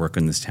you never work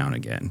in this town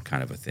again,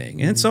 kind of a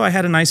thing. And so I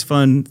had a nice,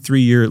 fun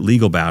 3-year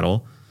legal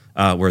battle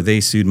where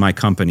they sued my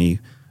company,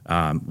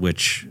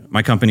 which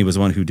my company was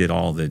the one who did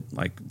all the,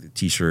 like, the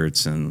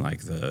T-shirts and,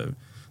 like, the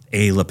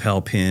A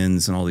lapel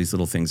pins and all these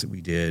little things that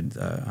we did,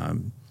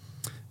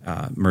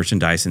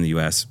 merchandise in the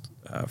U.S.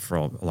 For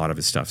a lot of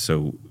his stuff.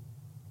 So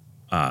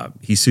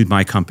he sued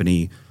my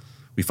company.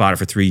 We fought it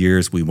for 3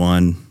 years. We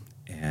won.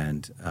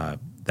 And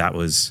that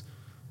was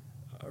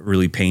a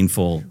really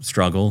painful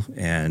struggle.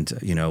 And,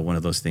 you know, one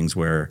of those things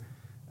where,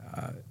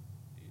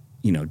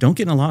 you know, don't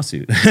get in a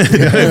lawsuit.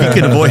 If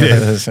you can avoid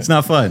it. It's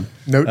not fun.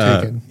 Note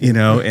taken. You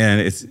know,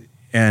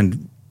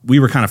 and we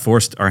were kind of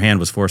forced, our hand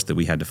was forced that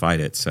we had to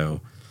fight it.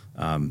 So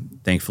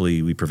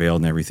thankfully we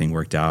prevailed and everything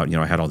worked out. You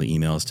know, I had all the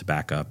emails to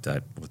back up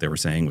that what they were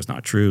saying was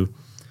not true.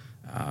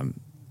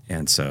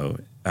 And so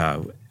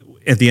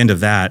at the end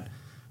of that,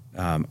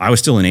 I was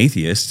still an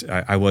atheist.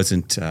 I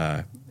wasn't,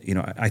 you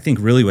know, I think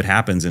really what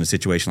happens in a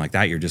situation like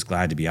that, you're just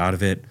glad to be out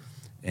of it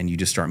and you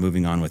just start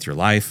moving on with your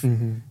life.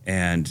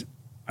 And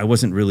I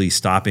wasn't really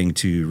stopping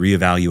to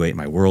reevaluate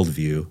my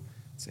worldview,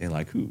 say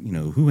like,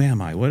 who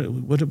am I?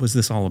 What was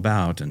this all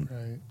about?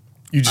 And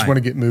you just want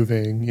to get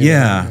moving.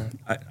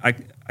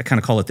 I kind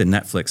of call it the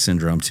Netflix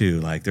syndrome too.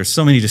 Like, there's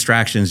so many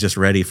distractions just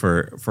ready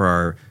for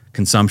our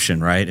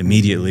consumption, right?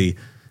 Immediately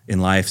in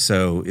life.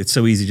 So it's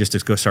so easy just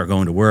to start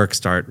going to work,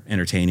 start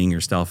entertaining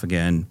yourself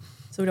again.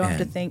 So we don't have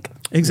to think.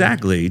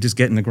 Exactly. You just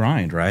get in the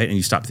grind, right? And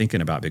you stop thinking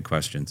about big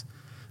questions.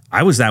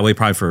 I was that way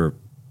probably for,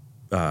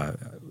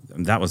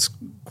 that was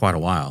quite a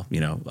while, you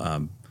know,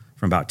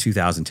 from about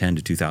 2010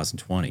 to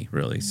 2020,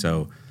 really.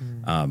 So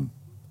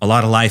a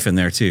lot of life in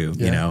there too,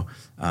 you know,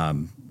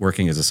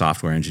 working as a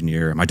software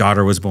engineer. My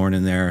daughter was born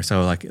in there.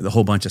 So like the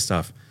whole bunch of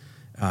stuff.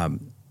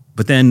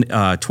 But then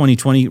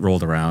 2020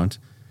 rolled around,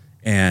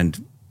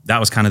 and that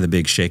was kind of the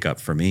big shakeup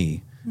for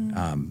me,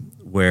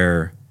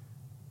 where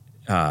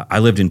I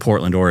lived in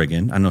Portland,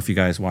 Oregon. I don't know if you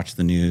guys watch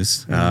the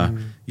news.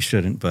 You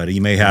shouldn't, but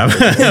you may have.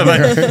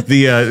 But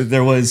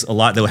there was a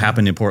lot that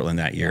happened in Portland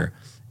that year,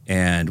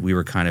 and we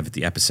were kind of at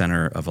the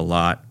epicenter of a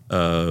lot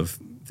of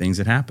things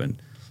that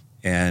happened.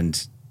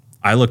 And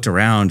I looked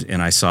around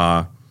and I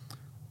saw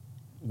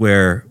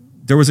where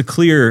there was a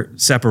clear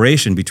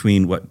separation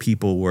between what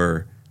people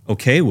were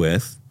okay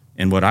with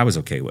and what I was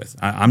okay with.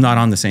 I'm not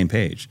on the same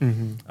page.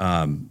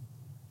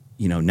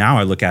 Now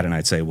I look at it and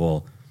I'd say,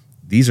 well,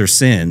 these are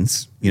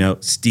sins.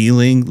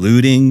 Stealing,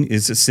 looting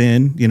is a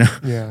sin.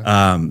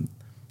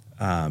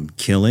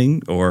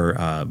 Killing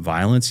or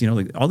violence.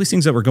 All these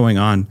things that were going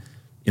on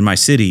in my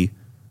city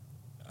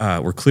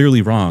were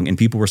clearly wrong, and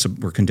people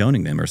were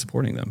condoning them or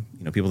supporting them.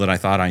 People that I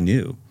thought I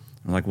knew.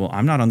 I'm like, well,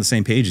 I'm not on the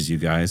same page as you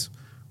guys.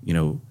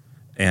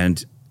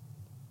 And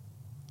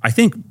I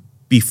think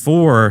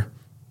before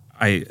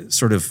I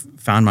sort of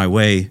found my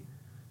way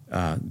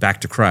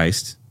back to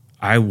Christ,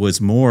 I was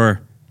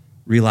more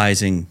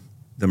realizing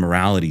the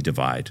morality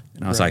divide.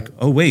 And I was like,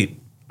 oh, wait,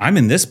 I'm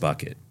in this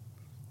bucket.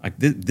 Like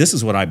this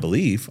is what I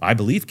believe. I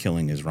believe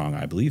killing is wrong.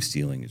 I believe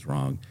stealing is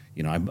wrong.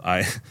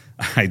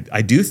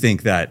 I do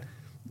think that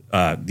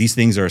these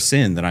things are a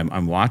sin that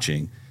I'm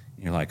watching.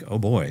 And you're like, oh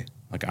boy,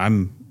 like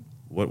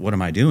what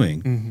am I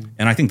doing?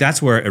 And I think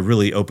that's where it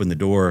really opened the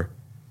door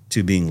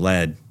to being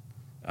led.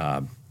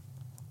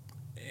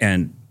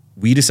 And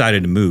we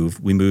decided to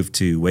move. We moved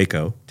to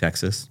Waco,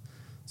 Texas.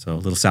 So a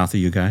little south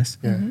of you guys.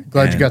 Yeah.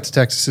 Glad you got to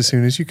Texas as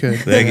soon as you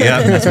could.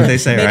 Yeah, that's what they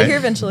say, Made right? it here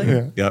eventually.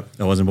 Yeah. Yep.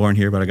 I wasn't born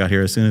here, but I got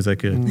here as soon as I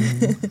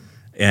could.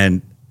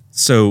 And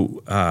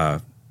so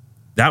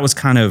that was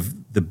kind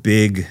of the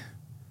big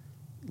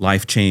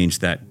life change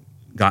that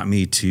got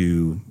me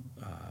to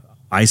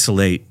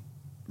isolate,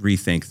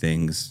 rethink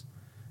things,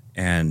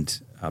 and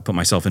put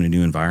myself in a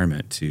new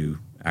environment to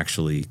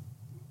actually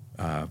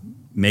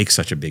make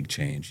such a big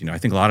change. I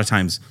think a lot of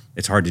times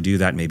it's hard to do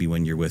that maybe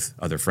when you're with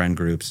other friend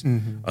groups,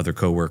 other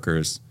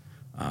coworkers,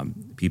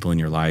 people in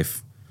your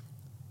life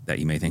that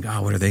you may think,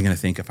 oh, what are they going to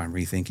think if I'm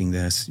rethinking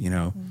this,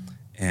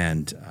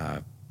 And,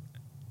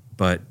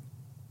 but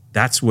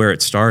that's where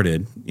it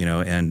started,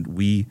 and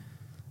me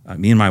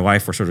and my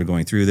wife were sort of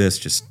going through this,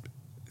 just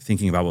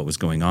thinking about what was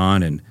going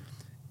on. And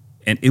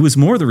it was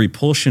more the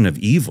repulsion of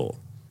evil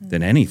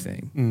than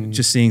anything.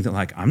 Just seeing that,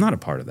 like, I'm not a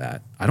part of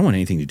that. I don't want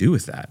anything to do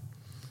with that.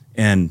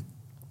 And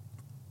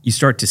you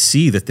start to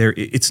see that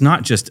it's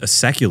not just a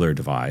secular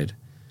divide.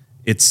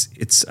 It's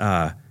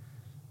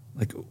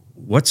like,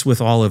 what's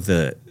with all of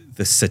the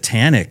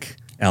satanic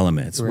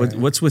elements? Right.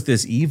 What's with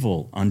this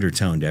evil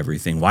undertone to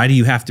everything? Why do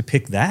you have to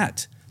pick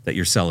that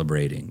you're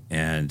celebrating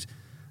and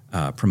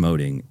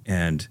promoting?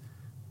 And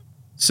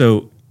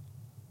so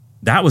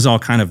that was all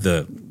kind of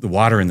the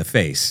water in the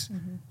face.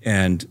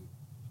 And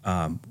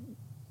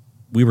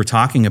we were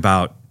talking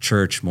about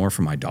church more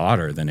for my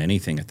daughter than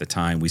anything at the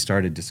time. We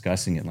started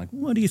discussing it, like,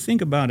 what do you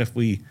think about if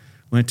we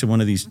went to one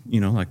of these,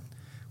 like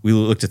we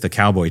looked at the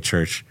cowboy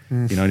church,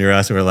 near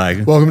us, and we're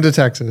like, welcome to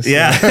Texas.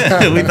 Yeah.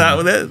 We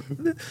thought,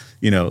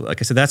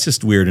 like I said, that's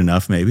just weird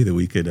enough maybe that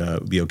we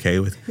could be okay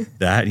with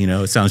that.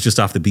 It sounds just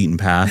off the beaten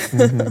path.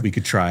 We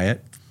could try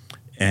it.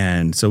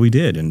 And so we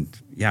did. And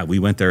yeah, we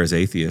went there as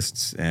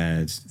atheists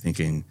and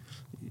thinking,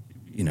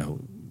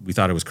 we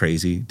thought it was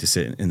crazy to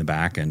sit in the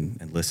back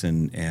and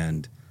listen.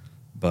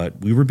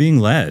 But we were being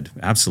led,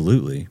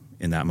 absolutely,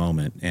 in that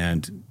moment.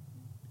 And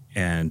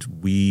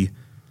we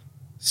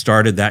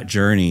started that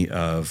journey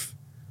of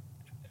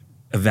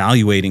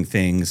evaluating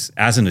things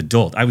as an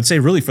adult. I would say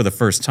really for the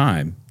first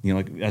time,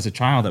 like as a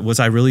child, was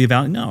I really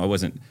evaluating? No, I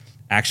wasn't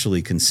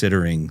actually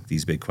considering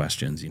these big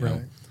questions,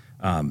 Right.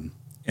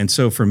 And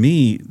so for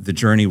me, the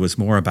journey was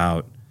more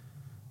about,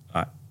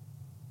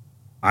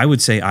 I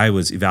would say I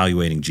was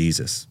evaluating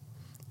Jesus.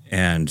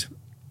 And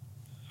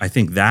I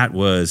think that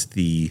was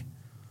the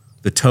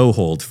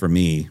toehold for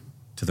me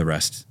to the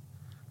rest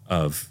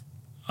of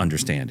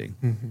understanding.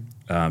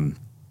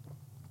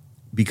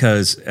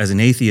 Because as an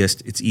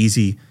atheist, it's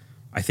easy.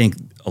 I think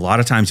a lot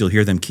of times you'll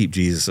hear them keep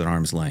Jesus at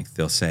arm's length.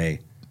 They'll say,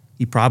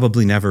 he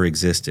probably never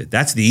existed.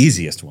 That's the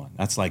easiest one.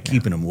 That's like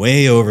keeping him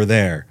way over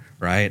there,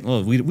 right?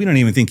 Well, we don't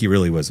even think he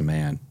really was a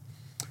man.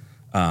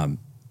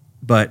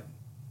 But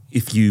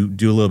if you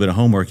do a little bit of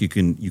homework, you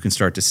can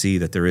start to see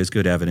that there is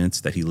good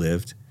evidence that he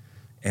lived.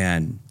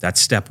 And that's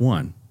step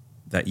one,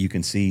 that you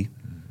can see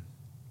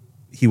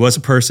he was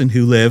a person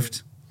who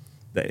lived,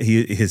 that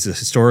he is a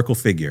historical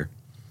figure.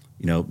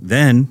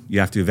 Then you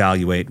have to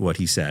evaluate what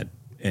he said.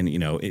 And,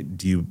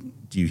 do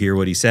you hear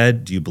what he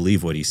said? Do you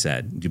believe what he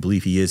said? Do you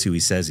believe he is who he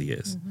says he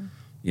is?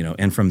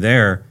 And from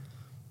there,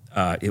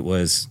 it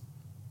was,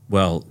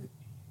 well,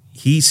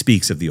 he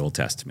speaks of the Old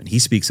Testament. He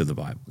speaks of the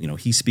Bible.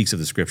 He speaks of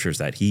the scriptures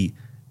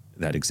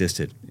that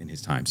existed in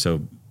his time.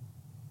 So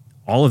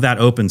all of that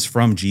opens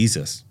from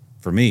Jesus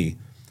for me,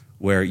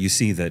 where you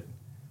see that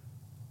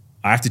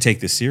I have to take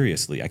this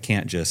seriously. I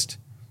can't just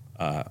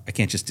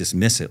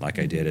dismiss it like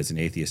I did as an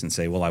atheist and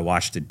say, well, I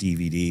watched a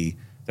DVD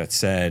that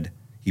said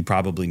he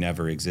probably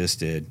never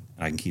existed.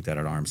 I can keep that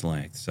at arm's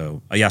length.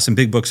 So some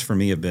big books for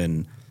me have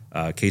been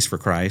Case for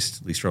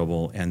Christ, Lee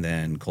Strobel, and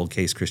then Cold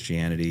Case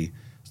Christianity.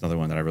 It's another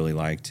one that I really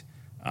liked.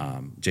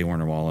 J.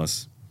 Warner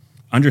Wallace.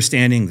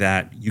 Understanding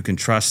that you can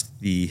trust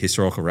the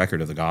historical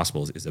record of the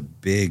Gospels is a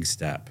big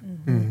step,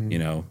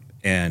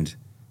 And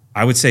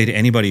I would say to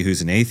anybody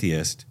who's an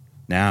atheist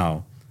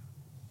now,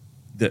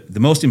 the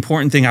most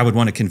important thing I would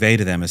want to convey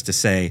to them is to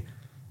say,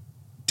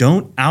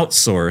 don't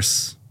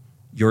outsource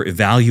your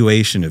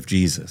evaluation of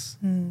Jesus.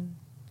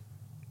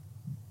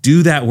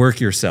 Do that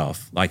work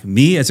yourself. Like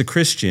me as a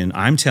Christian,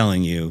 I'm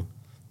telling you,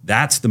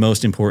 that's the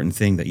most important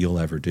thing that you'll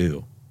ever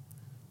do.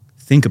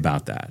 Think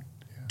about that.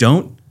 Yeah.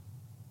 Don't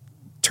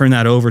turn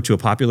that over to a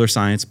popular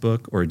science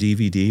book or a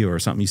DVD or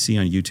something you see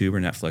on YouTube or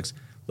Netflix.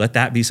 Let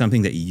that be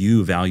something that you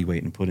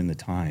evaluate and put in the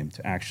time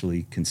to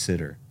actually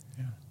consider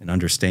and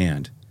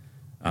understand.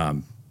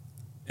 And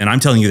I'm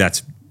telling you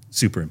that's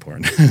super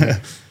important.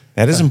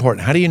 That is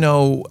important. How do you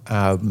know,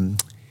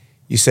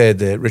 you said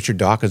that Richard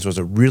Dawkins was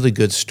a really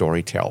good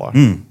storyteller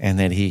and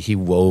that he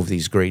wove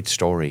these great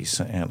stories.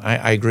 And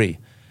I agree.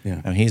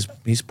 Yeah. I mean,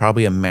 he's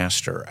probably a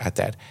master at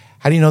that.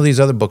 How do you know these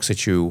other books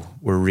that you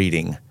were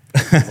reading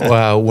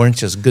weren't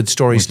just good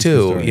stories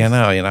too? You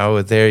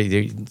know,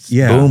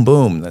 boom,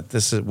 boom. That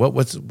this is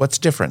what's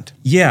different.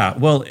 Yeah.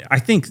 Well, I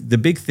think the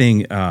big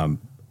thing,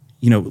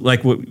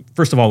 like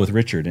first of all with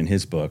Richard and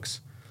his books,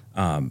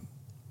 and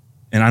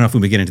I don't know if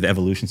we get into the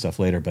evolution stuff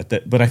later,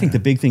 but I think the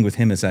big thing with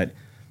him is that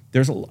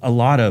there's a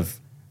lot of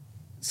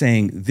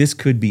saying this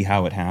could be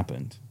how it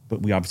happened,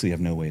 but we obviously have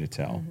no way to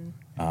tell.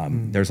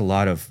 There's a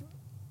lot of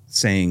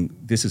saying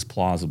this is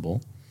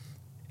plausible,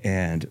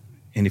 and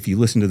if you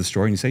listen to the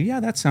story and you say, yeah,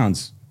 that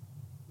sounds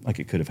like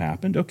it could have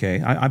happened,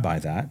 okay, I buy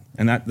that.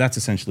 And that's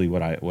essentially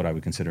what I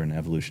would consider an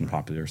evolution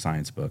popular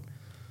science book.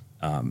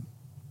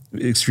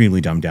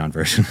 Extremely dumbed down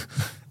version.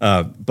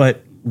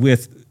 But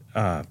with,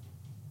 I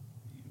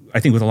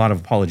think with a lot of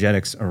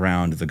apologetics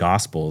around the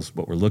Gospels,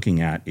 what we're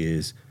looking at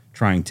is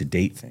trying to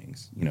date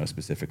things,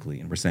 specifically.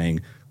 And we're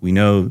saying, we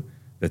know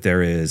that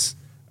there is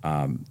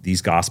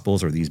these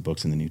Gospels or these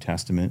books in the New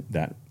Testament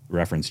that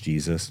reference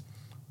Jesus.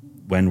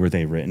 When were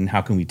they written?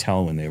 How can we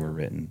tell when they were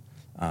written?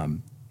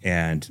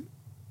 And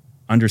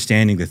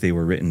understanding that they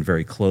were written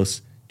very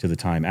close to the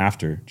time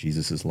after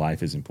Jesus'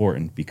 life is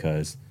important,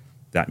 because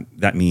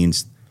that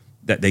means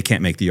that they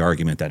can't make the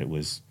argument that it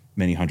was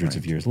many hundreds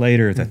of years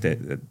later,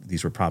 that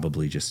these were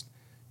probably just,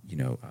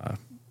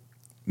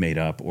 made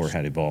up or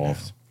had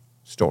evolved.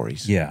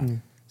 Stories. Yeah.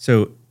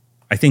 So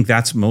I think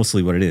that's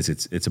mostly what it is.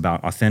 It's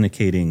about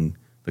authenticating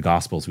the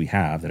Gospels we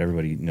have, that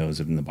everybody knows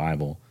of in the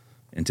Bible,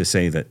 and to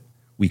say that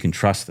we can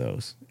trust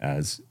those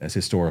as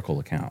historical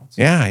accounts.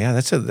 Yeah,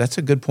 that's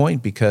a good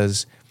point,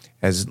 because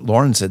as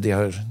Lauren said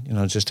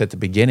just at the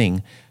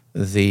beginning,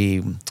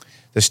 the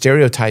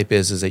stereotype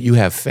is that you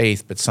have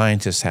faith, but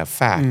scientists have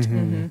fact.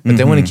 But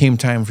then when it came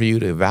time for you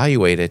to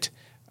evaluate it,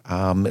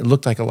 it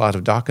looked like a lot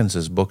of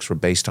Dawkins's books were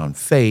based on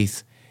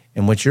faith,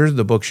 and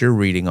the books you're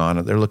reading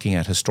on, they're looking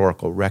at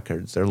historical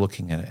records. They're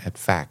looking at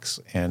facts,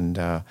 and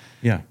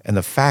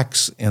the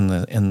facts in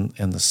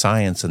the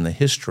science and the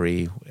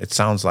history, it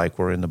sounds like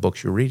were in the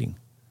books you're reading.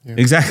 Yeah.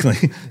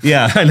 Exactly.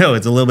 Yeah, I know,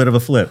 it's a little bit of a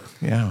flip.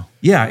 Yeah.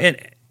 Yeah,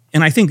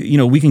 and I think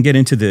we can get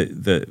into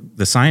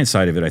the science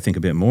side of it, I think, a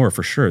bit more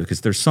for sure,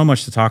 because there's so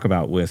much to talk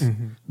about with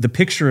the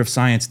picture of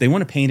science. They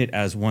want to paint it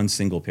as one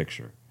single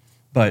picture,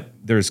 but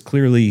there's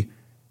clearly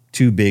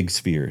two big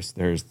spheres.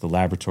 There's the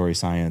laboratory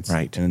science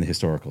and then the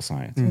historical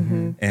science.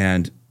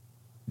 And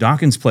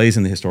Dawkins plays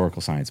in the historical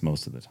science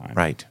most of the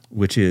time,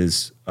 which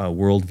is a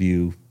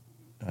worldview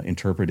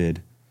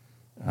interpreted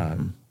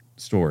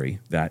story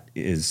that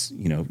is,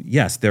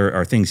 yes, there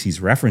are things he's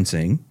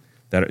referencing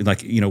that are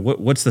like,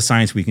 what's the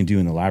science we can do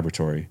in the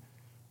laboratory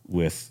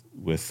with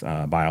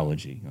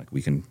biology? Like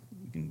we can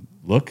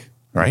look,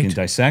 we can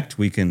dissect,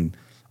 we can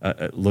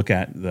look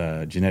at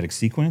the genetic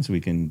sequence,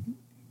 we can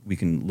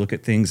look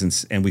at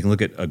things and we can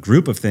look at a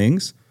group of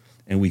things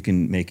and we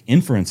can make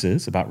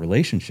inferences about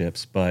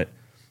relationships, but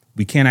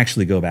we can't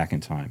actually go back in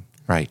time.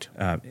 Right.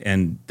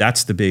 And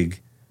that's the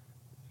big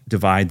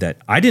divide that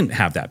I didn't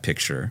have that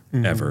picture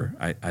ever.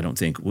 I don't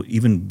think,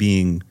 even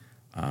being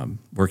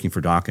working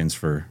for Dawkins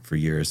for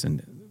years,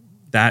 and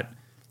that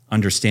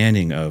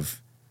understanding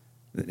of,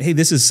 hey,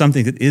 this is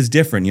something that is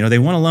different. They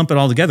want to lump it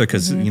all together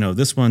because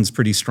this one's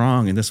pretty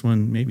strong and this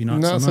one maybe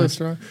not so much.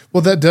 Strong.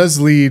 Well, that does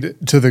lead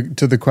to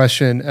the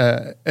question.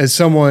 As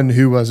someone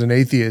who was an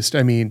atheist,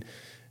 I mean,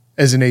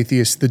 as an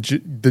atheist,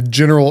 the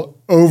general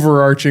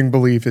overarching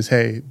belief is,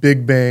 hey,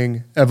 Big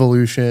Bang,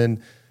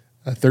 evolution,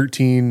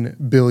 13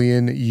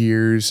 billion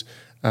years.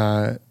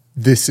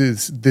 This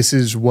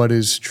is what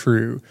is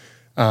true.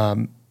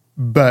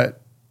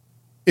 But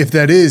if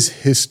that is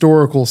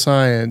historical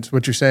science,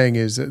 what you're saying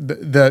is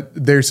that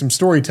there's some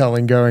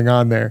storytelling going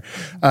on there.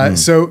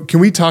 So can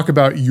we talk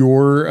about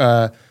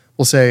your,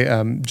 we'll say,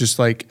 just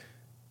like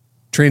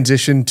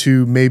transition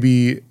to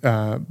maybe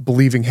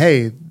believing,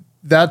 hey,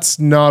 that's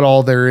not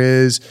all there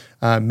is.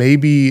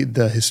 Maybe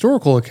the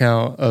historical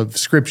account of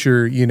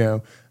Scripture,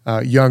 young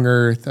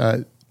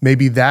Earth,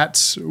 maybe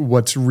that's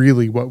what's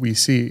really what we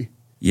see.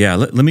 Yeah,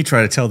 let me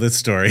try to tell this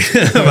story,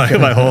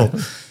 my whole...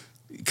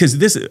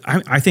 Because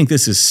I think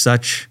this is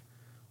such,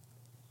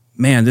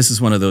 man, this is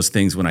one of those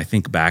things when I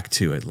think back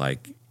to it,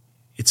 like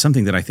it's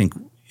something that I think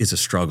is a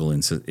struggle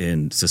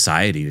in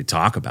society to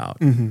talk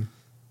about.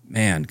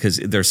 Man, because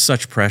there's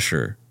such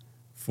pressure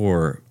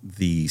for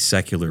the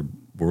secular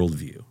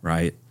worldview,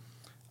 right?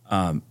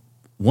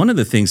 One of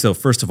the things, though,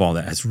 first of all,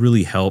 that has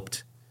really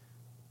helped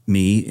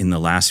me in the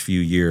last few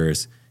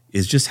years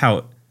is just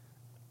how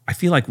I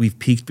feel like we've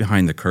peeked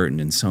behind the curtain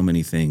in so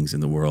many things in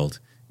the world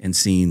and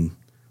seen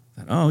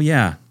that, oh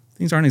yeah,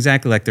 things aren't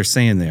exactly like they're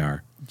saying they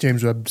are.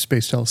 James Webb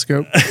Space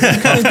Telescope.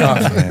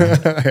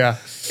 Yeah.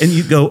 And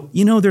you go,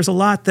 there's a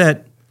lot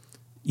that,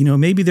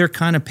 maybe they're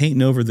kind of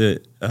painting over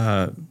the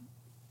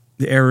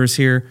errors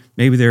here.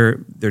 Maybe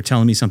they're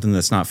telling me something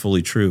that's not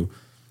fully true.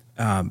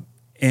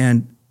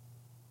 And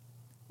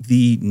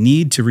the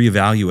need to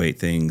reevaluate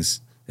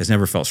things has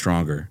never felt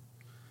stronger.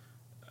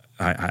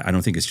 I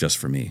don't think it's just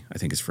for me. I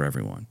think it's for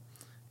everyone.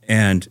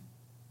 And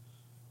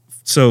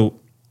so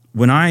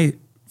when I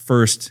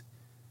first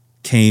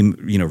came,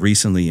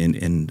 recently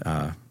in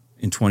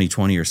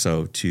 2020 or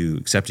so to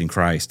accepting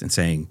Christ and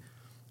saying,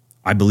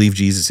 I believe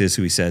Jesus is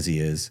who he says he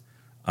is,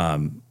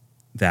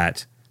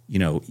 that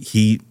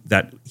he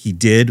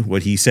did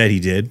what he said he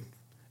did,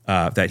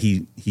 that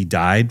he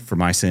died for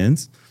my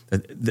sins.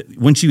 That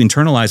once you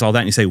internalize all that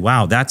and you say,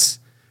 wow, that's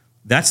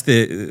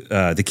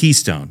the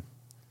keystone.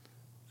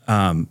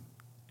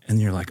 And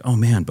you're like, oh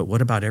man, but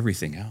what about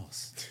everything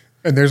else?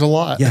 And there's a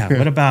lot. Yeah.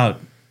 What about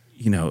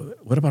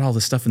all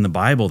the stuff in the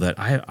Bible that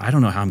I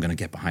don't know how I'm going to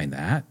get behind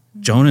that?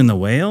 Jonah and the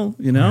whale,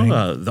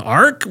 right. The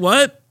ark,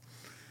 what?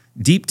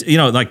 Deep,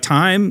 like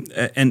time.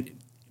 And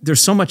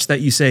there's so much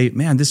that you say,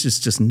 man, this is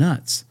just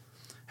nuts.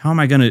 How am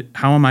I going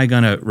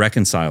to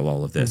reconcile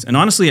all of this? And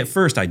honestly, at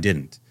first I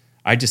didn't.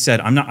 I just said,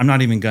 I'm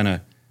not even going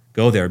to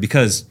go there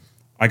because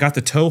I got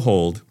the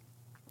toehold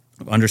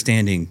of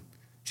understanding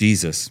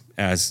Jesus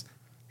as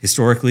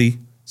historically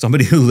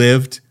somebody who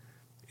lived,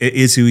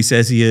 is who he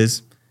says he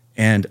is.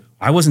 And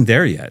I wasn't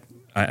there yet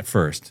at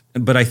first.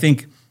 But I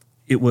think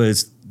that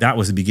was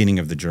the beginning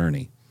of the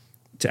journey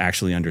to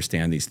actually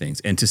understand these things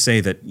and to say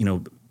that,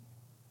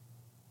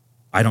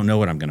 I don't know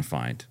what I'm going to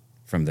find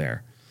from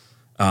there.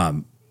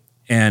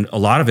 And a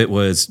lot of it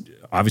was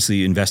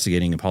obviously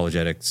investigating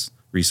apologetics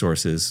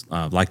resources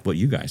like what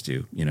you guys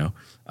do,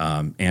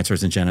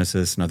 Answers in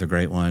Genesis, another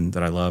great one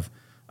that I love,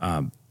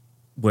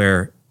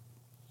 where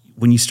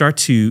when you start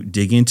to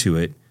dig into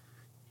it,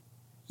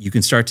 you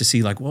can start to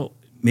see like, well,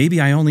 maybe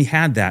I only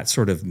had that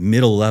sort of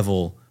middle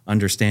level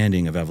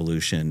understanding of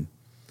evolution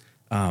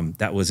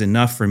that was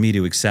enough for me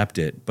to accept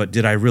it. But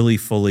did I really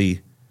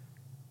fully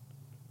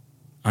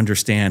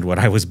understand what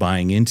I was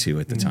buying into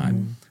at the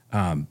time?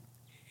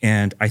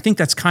 And I think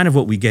that's kind of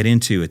what we get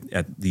into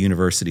at the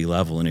university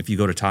level. And if you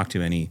go to talk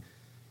to any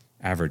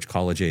average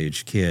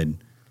college-age kid,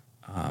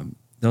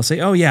 they'll say,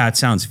 oh, yeah, it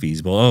sounds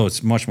feasible. Oh,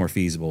 it's much more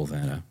feasible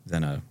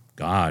than a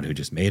God who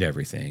just made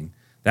everything.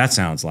 That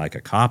sounds like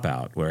a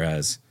cop-out,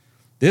 whereas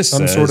this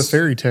some sort of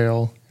fairy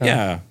tale.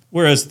 Yeah.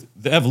 Whereas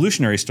the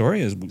evolutionary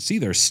story is, see,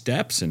 there's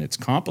steps and it's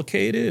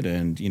complicated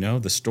and,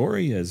 the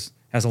story has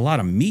a lot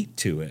of meat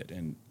to it.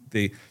 And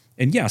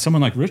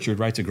someone like Richard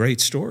writes a great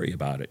story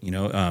about it.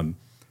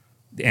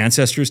 The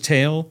Ancestor's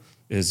Tale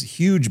is a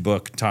huge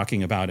book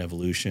talking about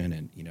evolution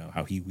and,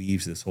 how he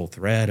weaves this whole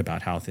thread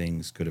about how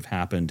things could have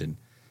happened.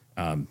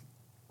 And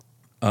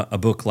a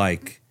book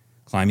like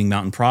Climbing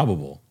Mount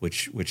Improbable,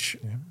 which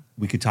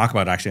we could talk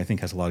about, actually, I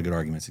think has a lot of good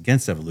arguments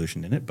against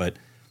evolution in it. But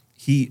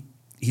he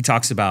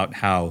talks about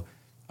how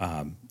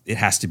it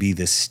has to be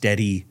this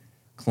steady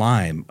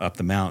climb up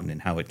the mountain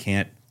and how it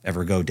can't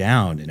ever go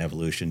down in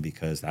evolution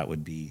because that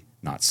would be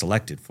not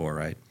selected for,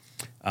 right?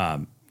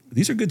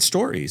 These are good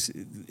stories,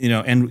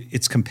 and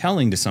it's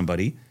compelling to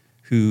somebody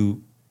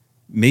who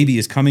maybe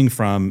is coming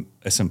from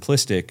a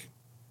simplistic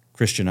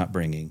Christian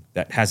upbringing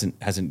that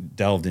hasn't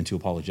delved into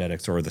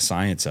apologetics or the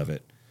science of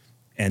it.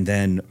 And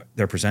then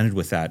they're presented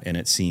with that, and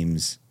it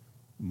seems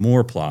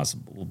more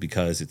plausible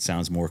because it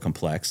sounds more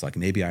complex. Like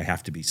maybe I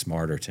have to be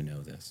smarter to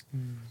know this.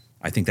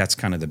 I think that's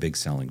kind of the big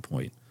selling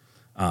point.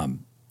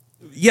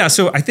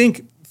 So I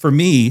think for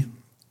me,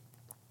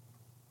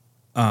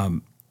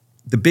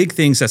 the big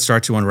things that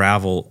start to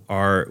unravel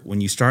are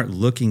when you start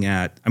looking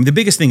at, the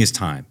biggest thing is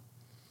time,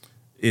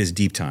 is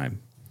deep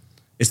time.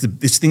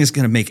 This thing is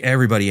going to make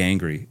everybody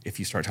angry if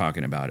you start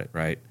talking about it,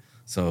 right?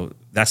 So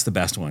that's the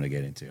best one to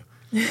get into.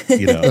 Let's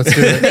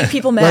do it. Make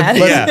people mad.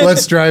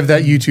 Let's drive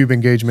that YouTube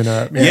engagement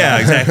up. Yeah,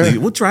 exactly.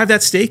 We'll drive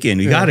that stake in.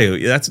 We got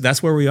to.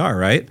 That's where we are,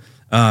 right?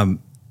 And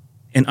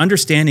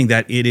understanding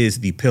that it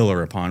is the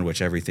pillar upon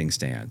which everything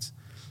stands.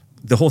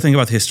 The whole thing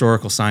about the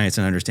historical science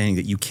and understanding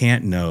that you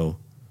can't know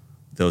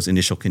those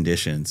initial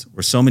conditions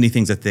or so many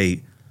things that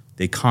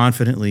they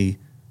confidently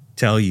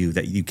tell you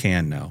that you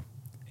can know.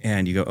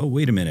 And you go, oh,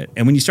 wait a minute.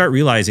 And when you start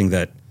realizing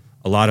that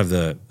a lot of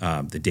the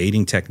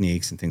dating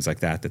techniques and things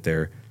like that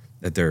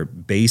they're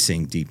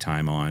basing deep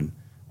time on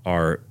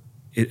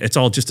it's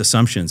all just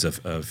assumptions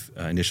of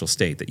initial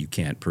state that you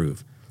can't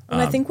prove.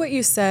 And I think what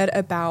you said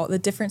about the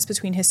difference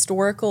between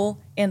historical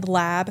and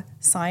lab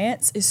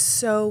science is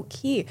so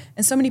key.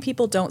 And so many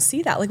people don't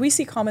see that. Like we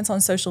see comments on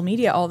social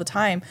media all the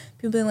time,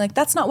 people being like,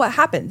 that's not what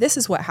happened. This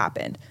is what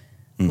happened.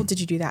 Well, did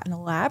you do that in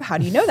a lab? How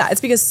do you know that? It's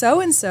because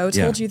so-and-so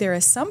told you their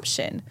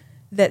assumption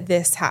that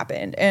this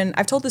happened. And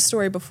I've told this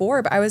story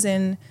before, but I was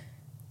in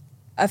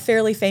a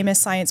fairly famous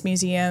science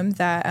museum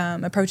that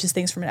approaches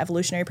things from an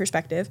evolutionary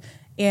perspective.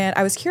 And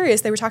I was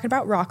curious, they were talking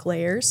about rock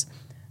layers.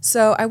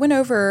 So I went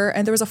over,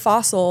 and there was a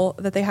fossil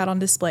that they had on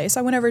display.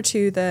 So I went over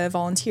to the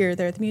volunteer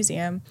there at the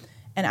museum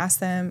and asked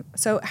them,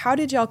 so how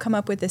did y'all come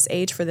up with this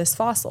age for this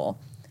fossil?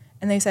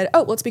 And they said,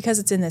 oh, well, it's because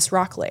it's in this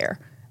rock layer.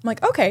 I'm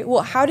like, okay,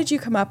 well, how did you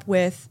come up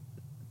with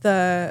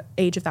the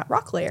age of that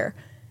rock layer?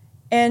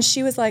 And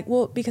she was like,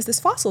 well, because this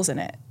fossil's in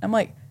it. I'm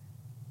like,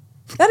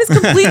 that is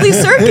completely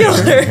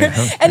circular.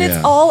 And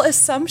it's all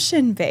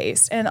assumption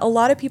based. And a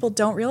lot of people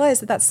don't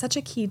realize that that's such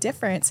a key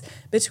difference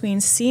between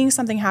seeing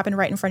something happen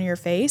right in front of your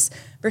face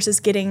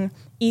versus getting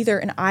either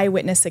an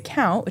eyewitness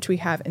account, which we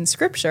have in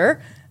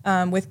scripture,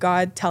 with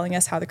God telling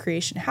us how the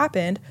creation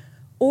happened,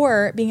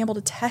 or being able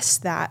to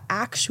test that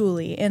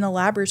actually in a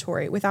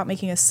laboratory without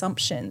making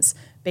assumptions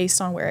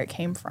based on where it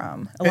came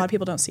from. A lot of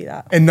people don't see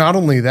that. And not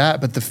only that,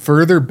 but the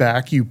further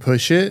back you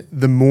push it,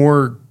 the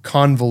more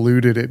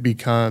convoluted it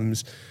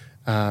becomes.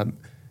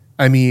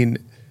 I mean,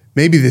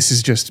 maybe this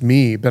is just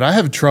me, but I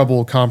have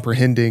trouble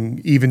comprehending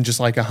even just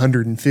like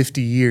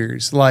 150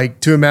 years. Like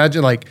to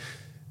imagine like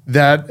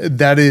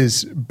that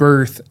is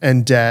birth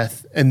and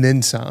death and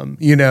then some,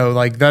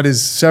 like that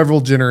is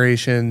several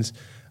generations.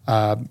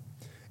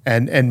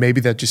 And maybe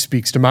that just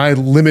speaks to my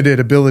limited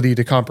ability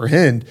to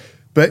comprehend.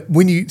 But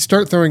when you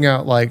start throwing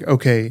out like,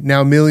 okay,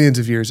 now millions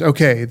of years,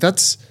 okay,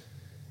 that's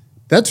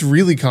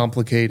really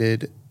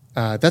complicated.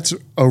 That's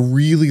a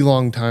really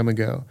long time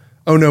ago.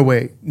 Oh no,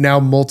 wait, now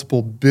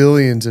multiple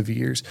billions of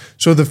years.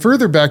 So the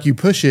further back you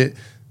push it,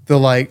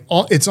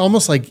 it's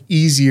almost like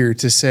easier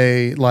to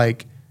say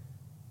like,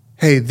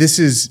 hey,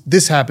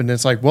 this happened. And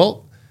it's like,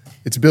 well,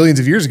 it's billions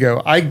of years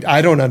ago.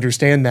 I don't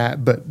understand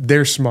that, but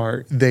they're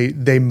smart.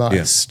 They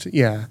must.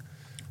 Yeah.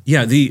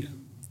 Yeah. The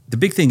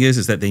big thing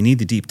is that they need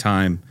the deep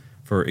time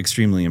for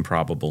extremely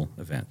improbable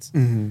events,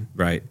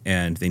 right?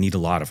 And they need a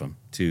lot of them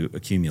to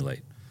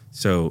accumulate.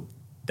 So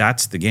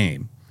that's the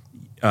game.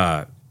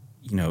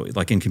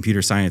 Like in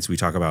computer science, we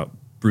talk about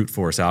brute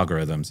force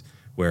algorithms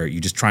where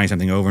you're just trying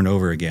something over and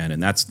over again.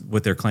 And that's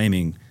what they're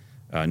claiming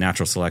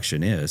natural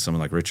selection is. Someone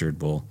like Richard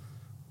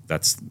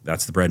that's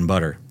the bread and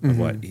butter of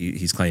what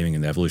he's claiming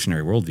in the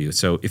evolutionary worldview.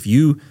 So if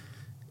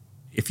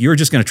you're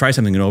just going to try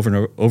something over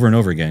and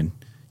over again,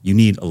 you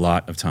need a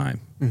lot of time.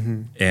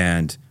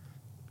 And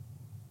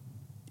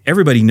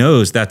everybody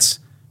knows that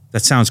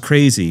sounds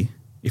crazy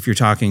if you're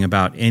talking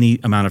about any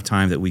amount of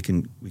time that we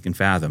can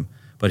fathom.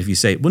 But if you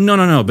say, well,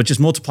 no, but just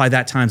multiply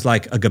that times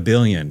like a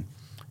gabillion,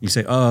 you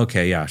say, oh,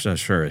 okay, yeah,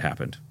 sure, it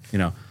happened.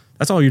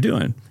 That's all you're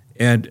doing.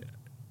 And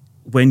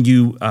when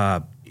you,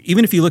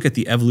 even if you look at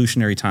the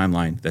evolutionary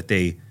timeline that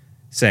they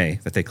say,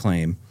 that they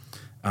claim,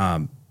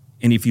 and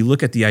if you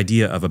look at the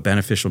idea of a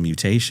beneficial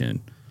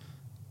mutation,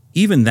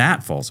 even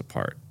that falls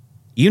apart.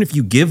 Even if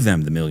you give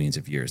them the millions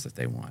of years that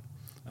they want.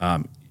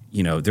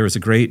 There was a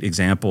great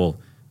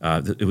example.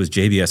 It was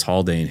JBS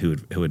Haldane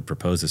who had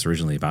proposed this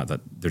originally about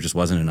that there just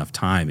wasn't enough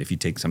time if you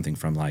take something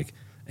from like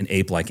an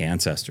ape-like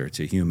ancestor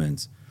to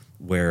humans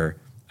where,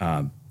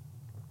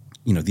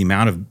 the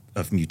amount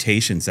of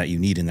mutations that you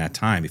need in that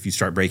time, if you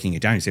start breaking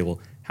it down, you say, well,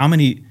 how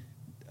many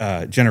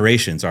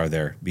generations are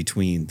there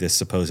between this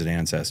supposed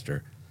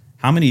ancestor?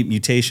 How many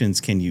mutations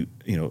can you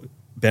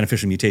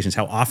beneficial mutations,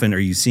 how often are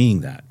you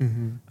seeing that?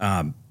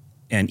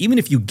 And even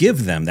if you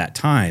give them that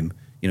time,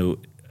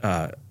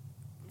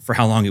 for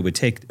how long it would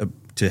take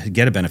to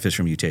get a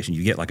beneficial mutation,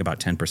 you get like about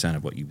 10%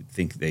 of what you would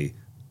think they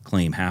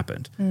claim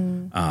happened.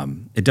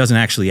 It doesn't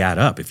actually add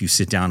up if you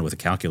sit down with a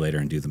calculator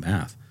and do the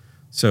math.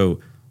 So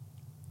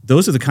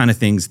those are the kind of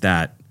things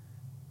that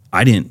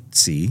I didn't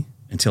see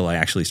until I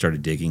actually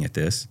started digging at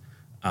this.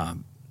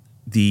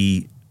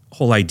 The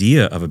whole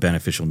idea of a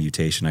beneficial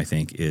mutation, I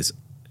think, is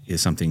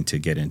something to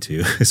get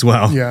into as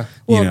well. Yeah.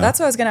 Well, that's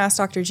what I was going to ask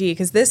Dr. G,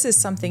 because this is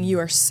something you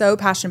are so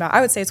passionate about.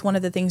 I would say it's one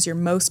of the things you're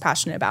most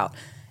passionate about.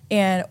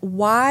 And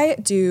why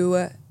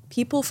do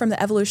people from the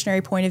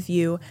evolutionary point of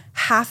view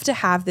have to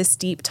have this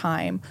deep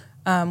time?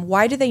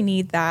 Why do they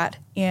need that?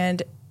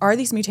 And are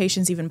these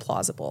mutations even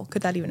plausible?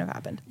 Could that even have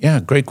happened?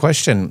 Yeah, great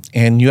question.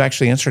 And you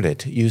actually answered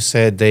it. You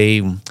said they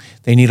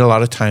need a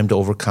lot of time to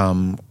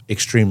overcome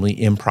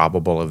extremely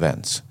improbable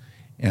events.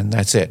 And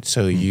that's it.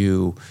 So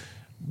you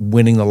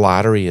winning the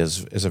lottery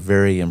is a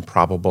very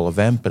improbable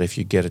event, but if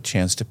you get a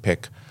chance to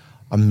pick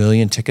 1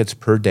 million tickets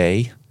per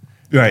day,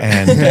 right,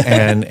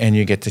 and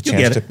you get the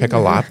chance to pick a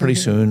lot pretty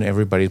soon,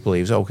 everybody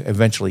believes, oh,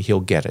 eventually he'll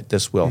get it.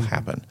 This will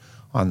happen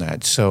on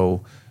that.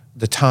 So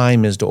the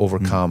time is to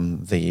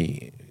overcome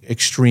the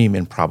extreme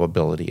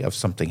improbability of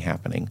something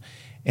happening.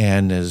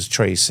 And as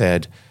Trey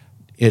said,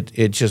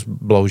 it just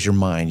blows your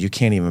mind. You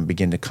can't even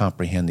begin to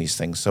comprehend these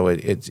things. So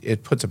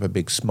it puts up a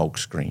big smoke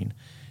screen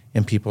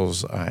in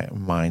people's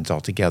minds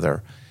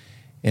altogether.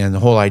 And the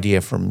whole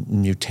idea for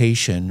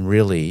mutation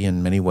really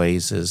in many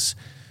ways is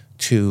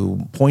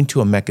to point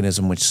to a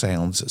mechanism which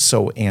sounds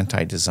so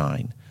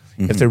anti-design.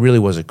 If there really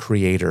was a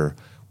creator,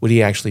 would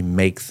he actually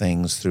make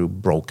things through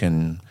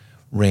broken,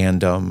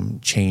 random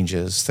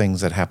changes,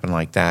 things that happen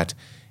like that?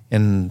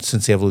 And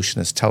since the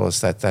evolutionists tell us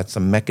that that's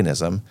a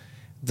mechanism,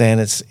 then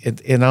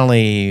it not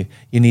only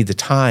you need the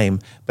time,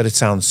 but it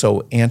sounds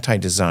so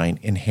anti-design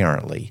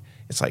inherently.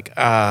 It's like,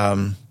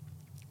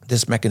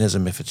 this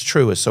mechanism, if it's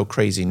true, is so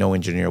crazy, no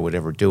engineer would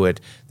ever do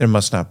it. There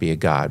must not be a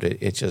God.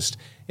 It just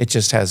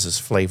has this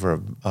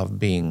flavor of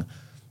being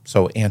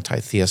so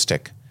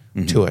anti-theistic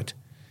to it.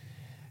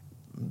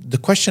 The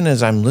question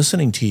as I'm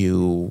listening to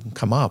you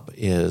come up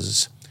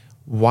is,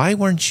 why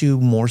weren't you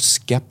more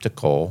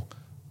skeptical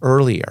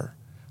earlier?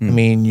 I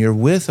mean, you're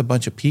with a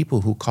bunch of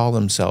people who call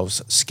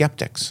themselves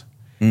skeptics.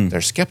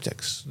 They're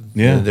skeptics.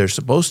 Yeah. They're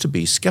supposed to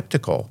be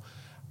skeptical.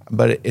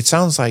 But it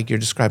sounds like you're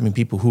describing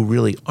people who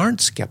really aren't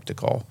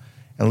skeptical.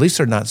 At least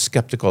they're not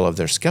skeptical of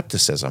their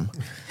skepticism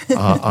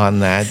on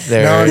that.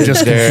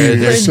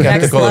 They're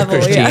skeptical of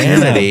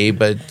Christianity,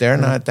 but they're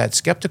not that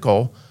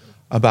skeptical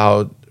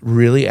about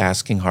really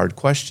asking hard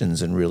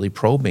questions and really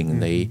probing.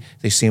 They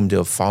seem to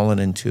have fallen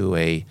into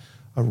a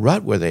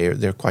rut where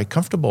they're quite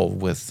comfortable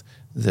with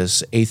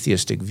this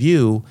atheistic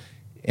view,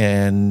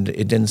 and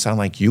it didn't sound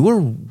like you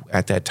were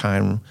at that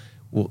time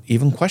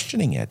even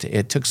questioning it.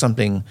 It took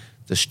something,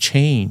 this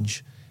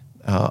change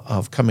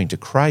of coming to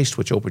Christ,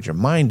 which opened your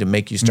mind to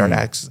make you start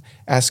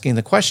asking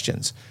the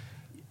questions.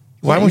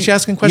 Why weren't you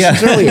asking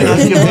questions earlier?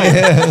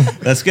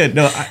 That's good.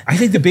 No, I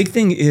think the big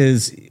thing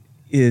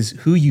is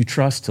who you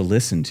trust to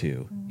listen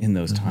to in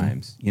those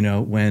times. You know,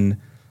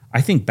 when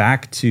I think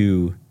back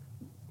to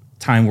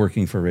time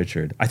working for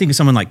Richard, I think of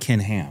someone like Ken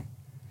Ham.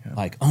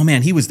 Like, oh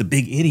man, he was the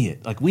big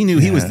idiot. Like, we knew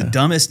he was the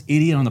dumbest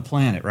idiot on the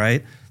planet,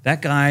 right?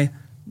 That guy,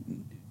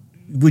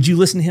 would you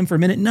listen to him for a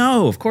minute?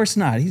 No, of course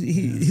not.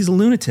 He's a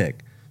lunatic.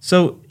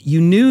 So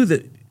you knew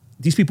that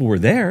these people were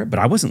there, but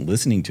I wasn't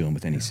listening to him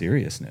with any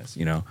seriousness,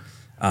 you know?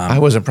 I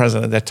wasn't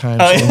present at that time,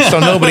 so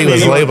nobody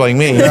was labeling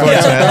me,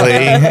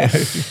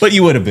 fortunately. But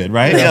you would have been,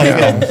 right?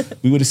 Yeah.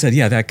 We would have said,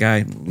 yeah, that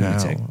guy,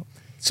 lunatic. No.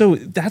 So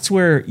that's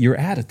where you're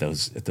at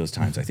those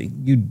times. I think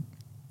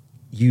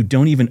you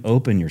don't even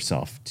open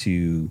yourself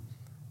to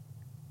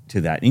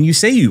that. And you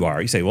say you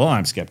are. You say, well,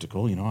 I'm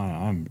skeptical. You know,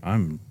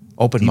 I'm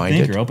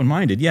open-minded. You're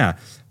open-minded, yeah.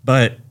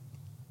 But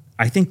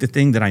I think the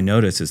thing that I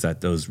notice is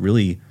that those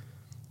really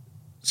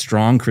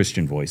strong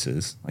Christian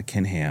voices, like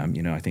Ken Ham,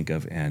 you know, I think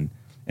of, and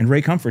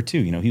Ray Comfort too.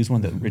 You know, he was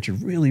one that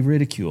Richard really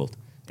ridiculed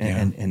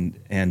and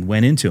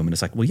went into him. And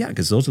it's like, well, yeah,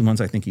 because those are the ones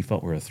I think he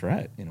felt were a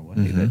threat in a way.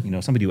 That, you know,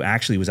 somebody who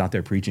actually was out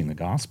there preaching the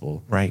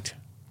gospel. Right.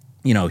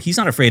 You know, he's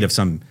not afraid of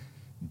some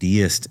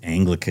deist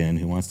Anglican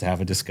who wants to have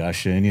a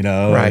discussion, you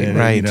know,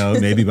 right. You know,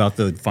 maybe about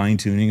the fine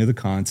tuning of the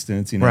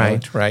constants, you know,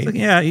 right. It's like,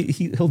 yeah,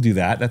 he'll do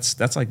that.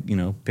 That's like, you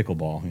know,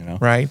 pickleball, you know,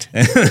 right.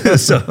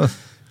 So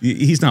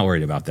he's not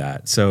worried about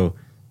that. So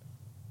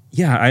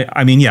yeah,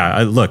 I mean,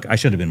 look, I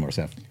should have been more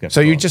skeptical. So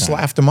you just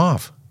laughed them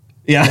off.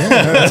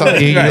 Yeah, so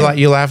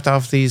you laughed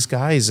off these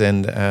guys,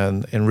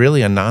 and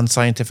really a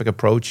non-scientific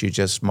approach. You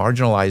just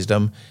marginalized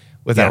them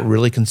without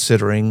really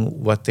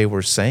considering what they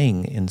were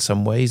saying in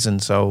some ways,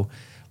 and so.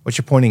 What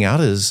you're pointing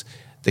out is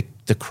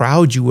the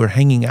crowd you were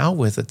hanging out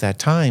with at that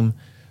time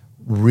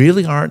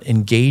really aren't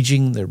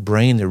engaging their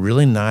brain. They're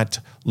really not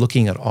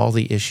looking at all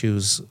the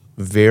issues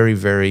very,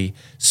 very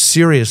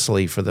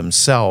seriously for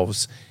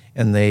themselves,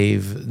 and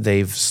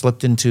they've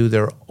slipped into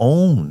their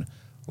own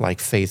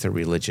like faith or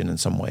religion in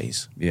some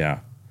ways. Yeah.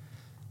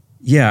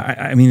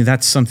 I mean,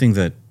 that's something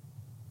that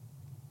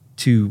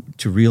to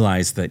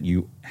realize that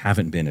you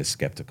haven't been as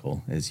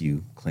skeptical as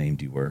you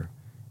claimed you were.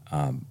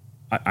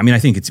 I mean, I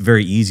think it's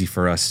very easy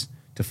for us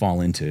to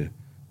fall into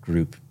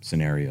group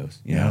scenarios,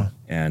 you know,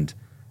 and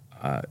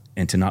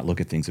to not look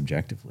at things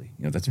objectively.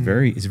 You know, it's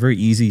very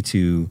easy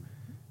to.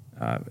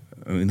 I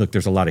mean, look,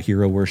 there's a lot of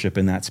hero worship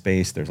in that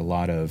space. There's a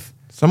lot of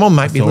someone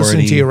might be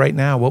listening to you right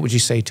now. What would you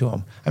say to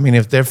them? I mean,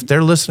 if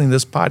they're listening to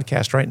this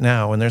podcast right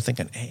now and they're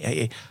thinking,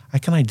 hey, I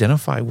can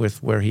identify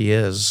with where he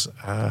is.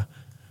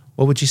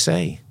 What would you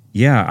say?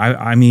 Yeah,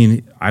 I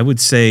mean, I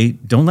would say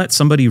don't let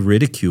somebody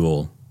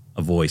ridicule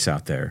a voice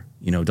out there.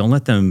 You know, don't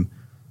let them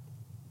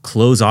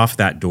close off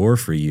that door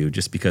for you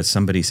just because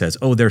somebody says,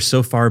 oh, they're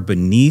so far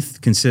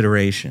beneath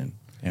consideration.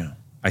 Yeah.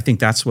 I think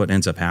that's what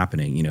ends up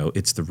happening. You know,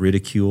 it's the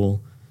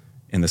ridicule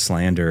and the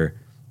slander.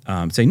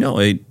 Say, no,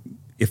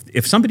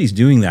 if somebody's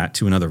doing that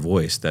to another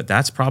voice,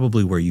 that's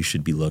probably where you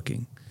should be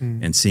looking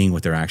and seeing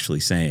what they're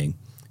actually saying.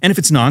 And if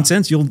it's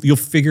nonsense, you'll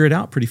figure it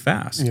out pretty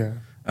fast. Yeah.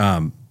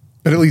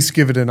 But at least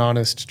give it an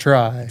honest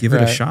try. Give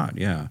it a shot,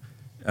 yeah.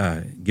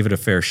 Give it a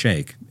fair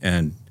shake.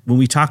 And when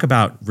we talk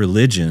about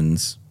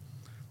religions,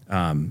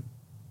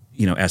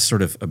 you know, as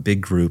sort of a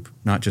big group,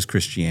 not just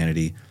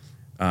Christianity,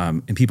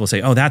 and people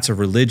say, oh, that's a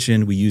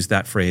religion. We use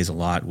that phrase a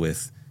lot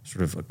with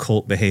sort of a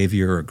cult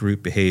behavior or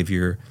group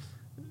behavior.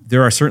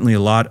 There are certainly a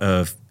lot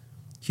of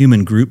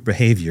human group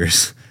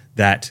behaviors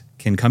that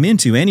can come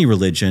into any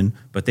religion,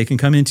 but they can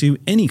come into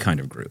any kind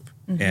of group.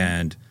 Mm-hmm.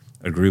 And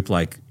a group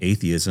like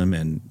atheism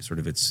and sort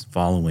of its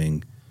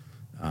following,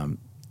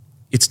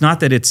 it's not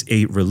that it's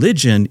a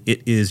religion,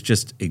 it is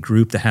just a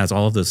group that has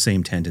all of those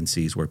same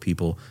tendencies where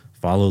people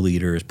follow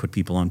leaders, put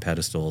people on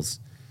pedestals,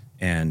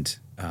 and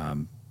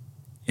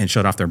and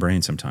shut off their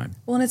brain sometime.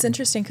 Well, and it's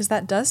interesting because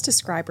that does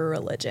describe a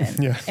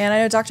religion. Yeah. And I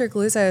know Dr.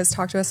 Galuzza has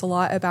talked to us a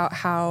lot about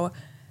how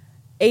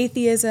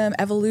atheism,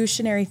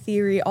 evolutionary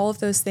theory, all of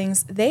those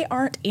things, they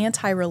aren't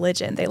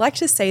anti-religion. They like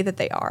to say that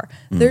they are.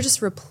 They're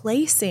just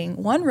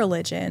replacing one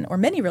religion or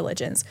many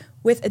religions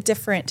with a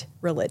different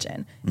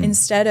religion.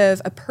 Instead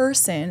of a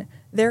person,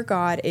 their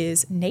God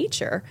is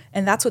nature,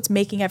 and that's what's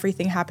making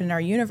everything happen in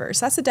our universe.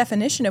 That's the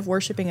definition of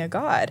worshiping a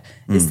God,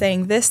 is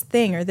saying this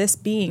thing or this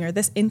being or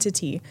this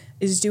entity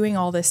is doing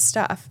all this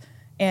stuff.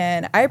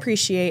 And I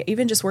appreciate,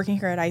 even just working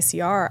here at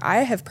ICR, I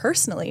have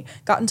personally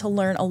gotten to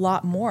learn a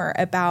lot more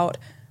about,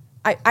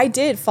 I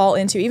did fall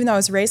into, even though I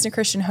was raised in a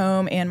Christian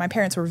home and my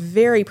parents were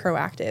very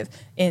proactive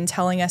in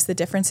telling us the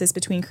differences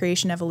between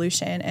creation and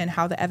evolution and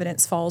how the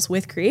evidence falls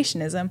with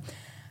creationism.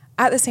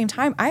 At the same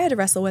time, I had to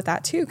wrestle with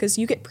that too, because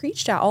you get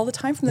preached at all the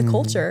time from the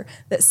culture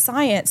that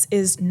science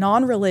is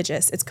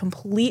non-religious. It's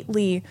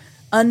completely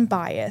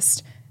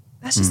unbiased.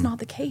 That's just not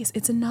the case.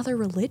 It's another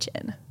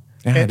religion.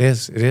 Yeah, it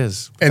is. It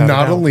is. And Without a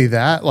not doubt. only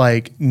that,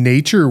 like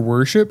nature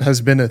worship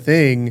has been a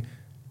thing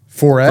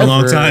forever. For a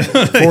long time.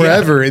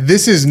 Forever.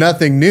 This is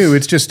nothing new.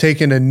 It's just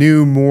taken a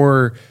new,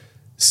 more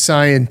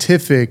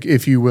scientific,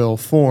 if you will,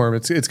 form.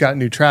 It's got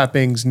new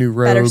trappings, new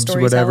Better robes,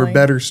 whatever, storytelling.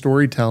 better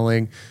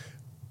storytelling,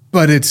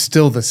 but it's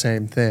still the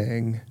same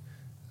thing.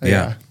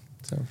 Yeah.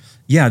 So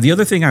Yeah, the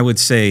other thing I would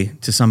say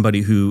to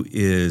somebody who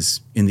is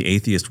in the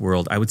atheist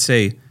world, I would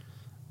say,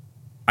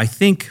 I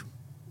think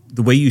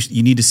the way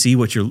you need to see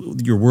what your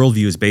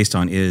worldview is based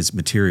on is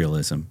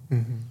materialism.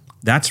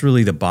 That's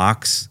really the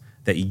box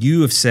that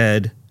you have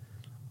said,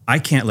 I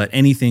can't let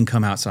anything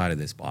come outside of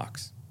this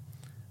box.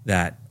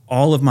 That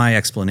all of my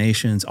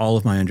explanations, all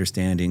of my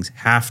understandings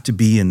have to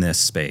be in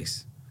this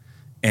space.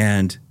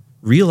 And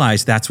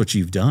realize that's what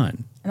you've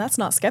done. And that's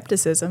not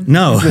skepticism.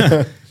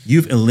 No,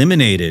 you've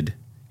eliminated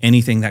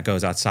anything that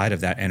goes outside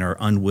of that and are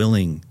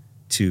unwilling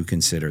to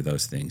consider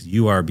those things.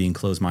 You are being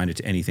closed-minded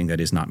to anything that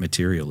is not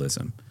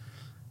materialism.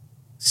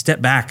 Step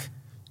back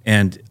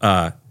and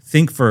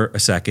think for a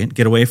second,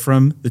 get away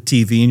from the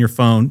TV and your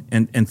phone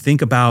and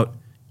think about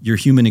your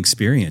human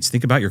experience.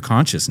 Think about your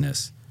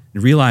consciousness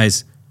and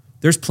realize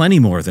there's plenty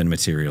more than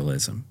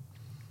materialism.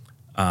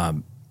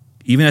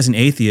 Even as an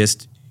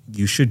atheist,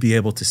 you should be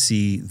able to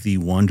see the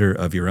wonder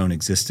of your own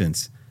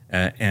existence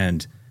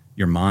and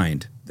your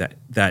mind,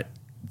 that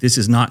this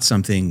is not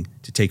something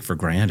to take for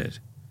granted.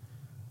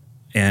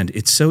 And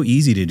it's so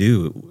easy to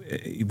do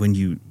when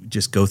you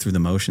just go through the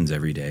motions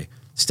every day.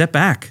 Step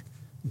back,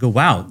 go,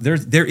 wow,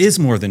 there is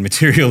more than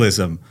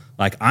materialism.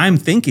 Like I'm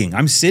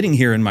sitting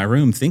here in my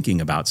room thinking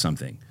about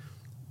something.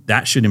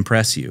 That should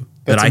impress you.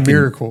 that's a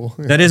miracle.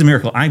 That is a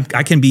miracle. I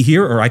can be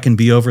here or I can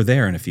be over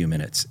there in a few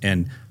minutes.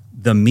 And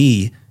the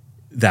me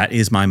that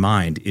is my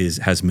mind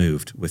has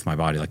moved with my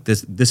body. Like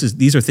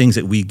these are things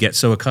that we get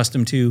so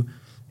accustomed to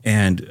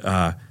and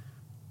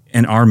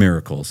are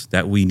miracles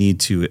that we need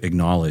to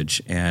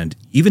acknowledge. And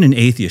even an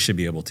atheist should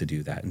be able to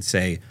do that and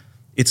say,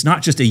 it's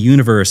not just a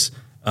universe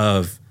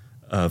of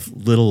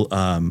little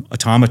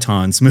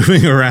automatons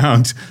moving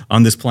around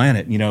on this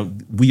planet. You know,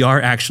 we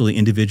are actually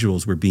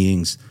individuals. We're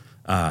beings,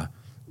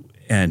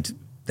 and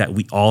that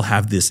we all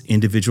have this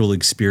individual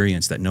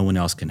experience that no one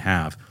else can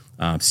have.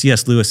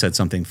 C.S. Lewis said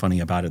something funny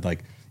about it. Like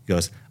he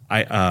goes,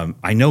 I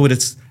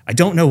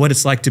don't know what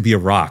it's like to be a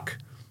rock,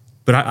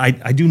 but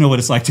I do know what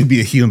it's like to be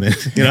a human,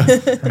 you know,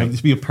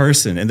 to be a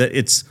person. And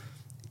that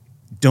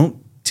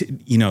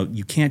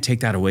you can't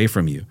take that away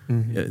from you.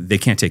 They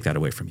can't take that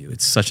away from you.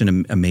 It's such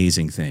an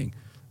amazing thing.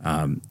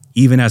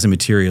 Even as a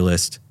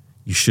materialist,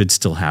 you should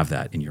still have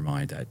that in your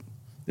mind that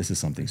this is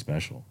something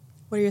special.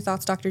 What are your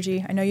thoughts, Dr.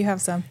 G? I know you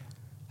have some.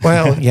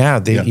 Well, yeah,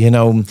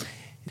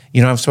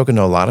 I've spoken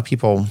to a lot of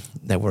people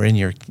that were in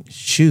your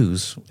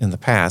shoes in the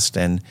past,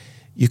 and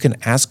you can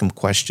ask them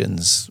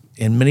questions,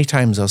 and many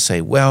times they'll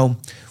say, well,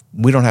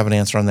 we don't have an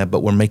answer on that,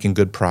 but we're making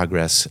good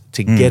progress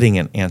to getting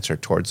an answer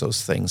towards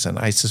those things. And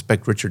I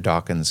suspect Richard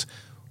Dawkins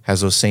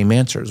has those same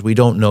answers. We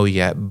don't know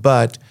yet,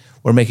 but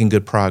we're making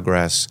good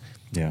progress.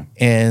 Yeah.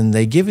 And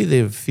they give you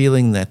the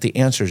feeling that the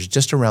answer is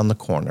just around the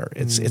corner.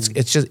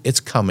 It's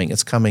coming,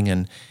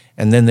 and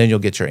then you'll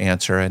get your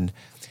answer. And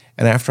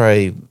after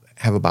I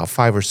have about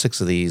 5 or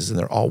 6 of these, and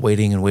they're all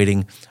waiting and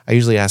waiting, I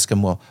usually ask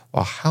them, well,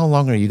 how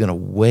long are you going to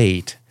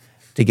wait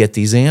to get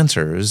these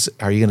answers?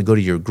 Are you going to go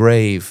to your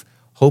grave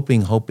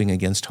hoping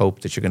against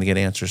hope that you're going to get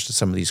answers to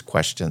some of these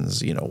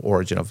questions,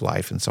 origin of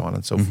life and so on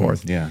and so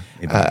forth? Yeah.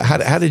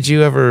 How did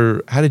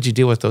you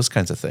deal with those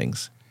kinds of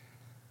things?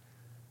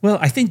 Well,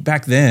 I think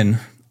back then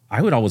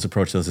I would always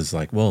approach those as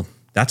like, well,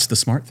 that's the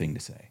smart thing to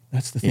say.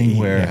 That's the thing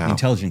where the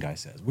intelligent guy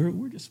says, we're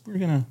going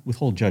to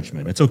withhold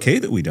judgment. It's okay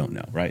that we don't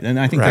know, right? And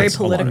I think Very that's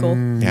political.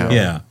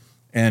 Yeah.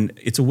 And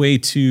it's a way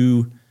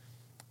to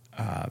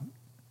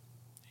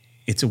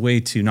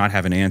not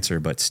have an answer,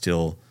 but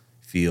still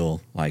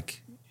feel like,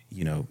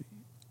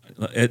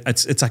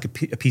 it's like a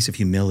piece of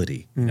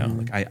humility.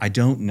 Like I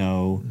don't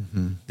know,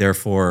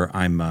 therefore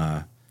I'm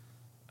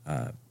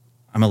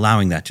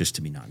allowing that just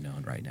to be not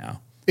known right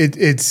now.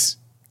 It's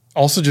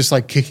also just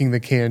like kicking the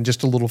can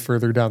just a little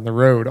further down the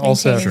road.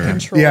 Also, Maintaining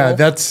control.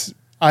 yeah,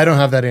 I don't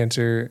have that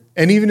answer.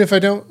 And even if I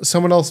don't,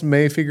 someone else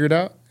may figure it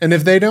out. And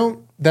if they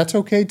don't, that's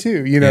okay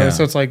too. Yeah.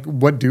 So it's like,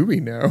 what do we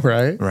know,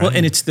 right? Well,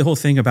 and it's the whole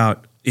thing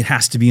about it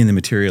has to be in the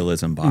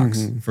materialism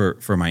box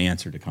for my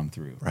answer to come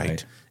through.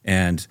 Right.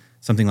 And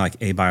something like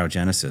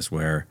abiogenesis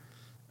where,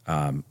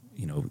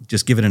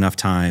 just give it enough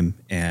time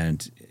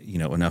and,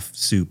 enough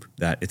soup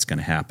that it's going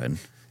to happen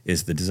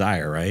is the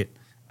desire, right?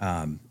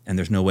 And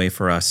there's no way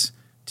for us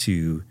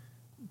to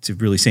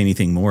really say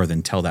anything more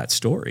than tell that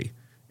story.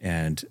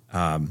 And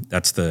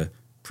that's the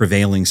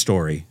prevailing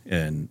story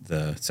in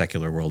the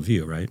secular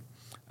worldview, right?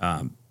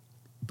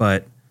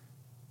 But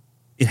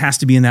it has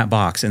to be in that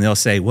box. And they'll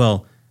say,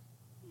 well,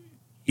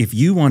 if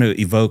you want to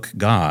evoke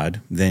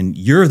God, then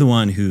you're the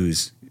one who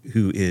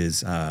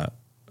is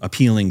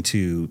appealing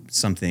to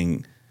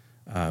something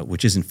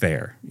which isn't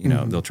fair.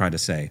 They'll try to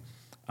say.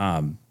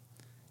 And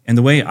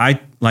the way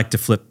I like to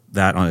flip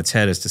that on its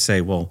head is to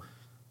say, well,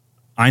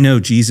 I know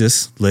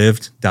Jesus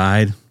lived,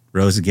 died,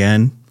 rose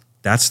again.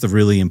 That's the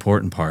really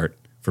important part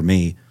for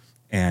me.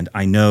 And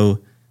I know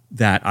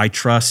that I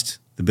trust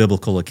the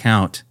biblical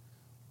account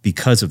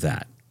because of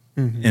that.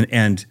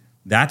 And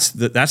that's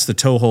the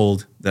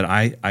toehold that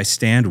I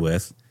stand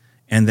with.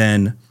 And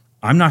then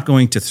I'm not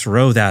going to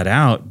throw that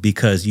out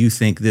because you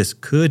think this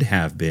could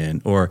have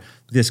been, or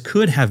this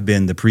could have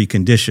been the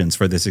preconditions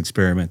for this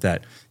experiment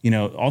that,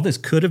 all this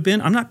could have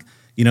been. I'm not,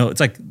 it's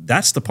like,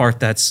 that's the part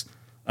that's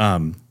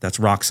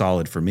rock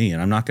solid for me.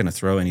 And I'm not going to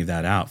throw any of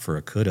that out for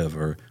a could have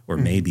or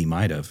maybe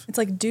might have. It's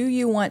like, do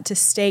you want to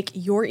stake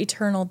your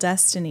eternal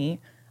destiny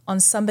on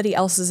somebody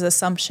else's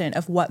assumption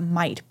of what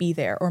might be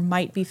there or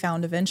might be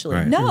found eventually?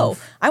 Right. No,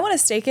 I want to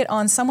stake it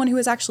on someone who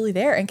is actually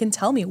there and can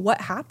tell me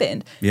what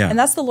happened. Yeah. And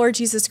that's the Lord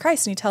Jesus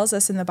Christ. And he tells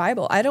us in the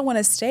Bible, I don't want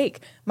to stake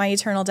my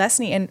eternal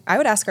destiny. And I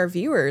would ask our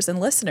viewers and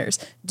listeners,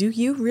 do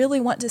you really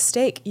want to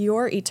stake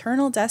your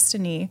eternal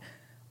destiny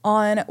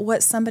on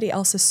what somebody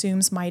else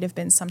assumes might have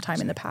been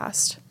sometime in the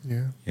past?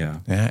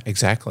 Yeah,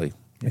 exactly.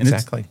 And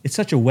it's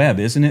such a web,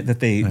 isn't it, that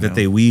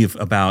they weave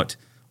about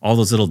all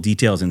those little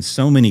details and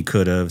so many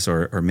could-haves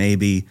or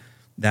maybe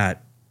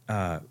that,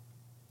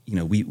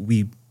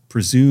 we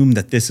presume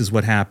that this is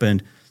what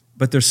happened,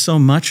 but there's so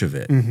much of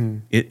it.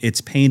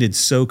 It's painted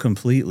so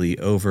completely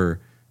over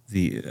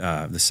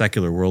the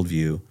secular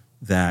worldview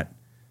that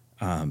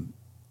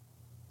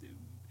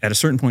at a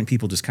certain point,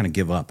 people just kind of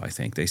give up, I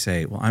think. They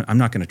say, well, I'm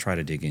not going to try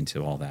to dig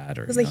into all that.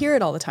 Because they hear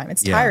it all the time.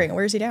 It's tiring. It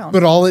wears you down.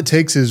 But all it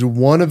takes is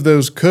one of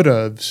those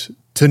could-haves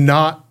to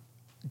not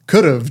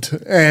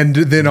could-have, and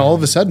then all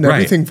of a sudden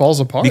everything falls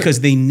apart. Because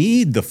they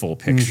need the full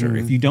picture.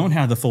 If you don't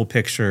have the full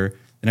picture,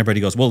 then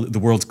everybody goes, well, the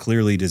world's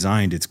clearly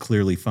designed. It's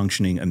clearly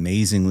functioning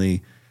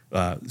amazingly.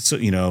 A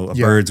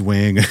bird's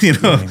wing,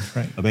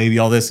 a baby,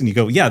 all this. And you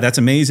go, yeah, that's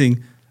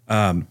amazing.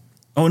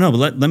 Oh no,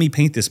 but let me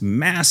paint this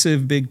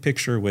massive big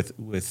picture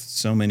with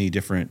so many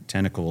different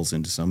tentacles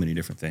into so many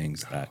different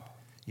things that,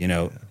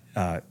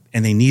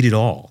 and they need it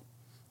all.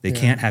 They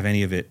can't have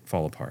any of it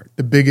fall apart.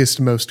 The biggest,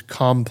 most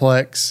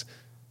complex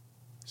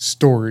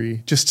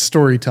story, just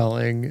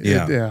storytelling.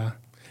 Yeah.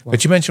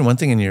 But you mentioned one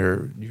thing in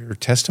your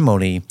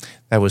testimony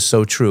that was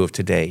so true of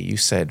today. You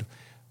said,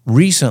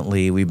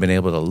 recently we've been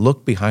able to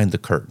look behind the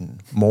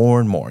curtain more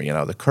and more.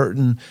 The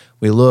curtain,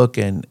 we look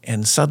and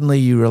suddenly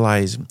you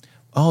realize,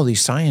 oh,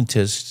 these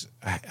scientists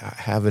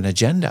have an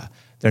agenda.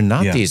 They're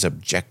not these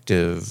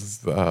objective,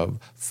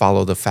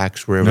 follow the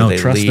facts wherever they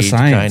lead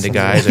kind of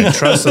guys. And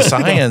trust the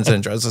science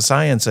and trust the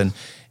science. And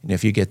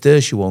if you get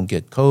this, you won't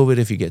get COVID.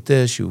 If you get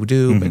this, you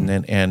do.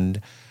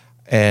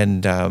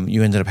 And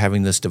you ended up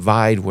having this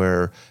divide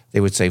where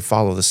they would say,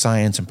 follow the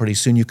science. And pretty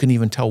soon you couldn't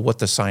even tell what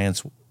the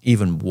science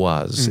even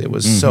was. It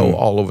was so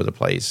all over the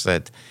place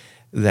that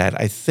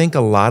I think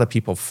a lot of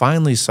people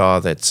finally saw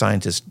that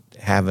scientists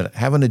have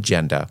an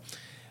agenda.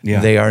 Yeah.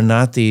 They are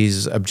not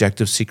these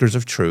objective seekers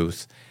of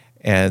truth,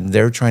 and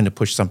they're trying to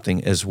push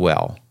something as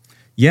well.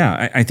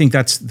 Yeah, I think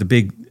that's the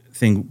big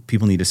thing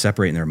people need to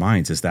separate in their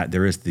minds is that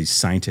there is the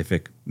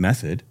scientific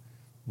method,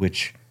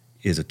 which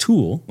is a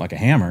tool, like a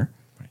hammer,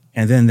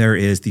 and then there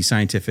is the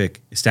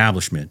scientific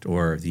establishment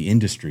or the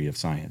industry of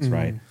science,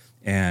 right?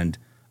 And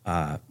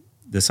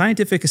the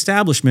scientific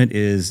establishment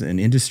is an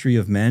industry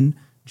of men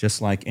just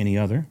like any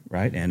other,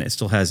 right? And it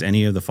still has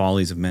any of the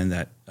follies of men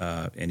that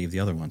any of the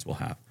other ones will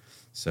have.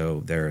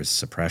 So there's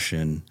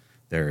suppression,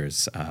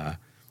 there's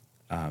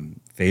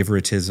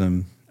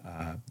favoritism,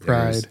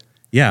 pride.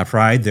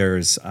 Pride.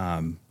 There's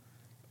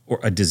or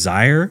a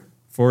desire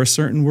for a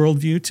certain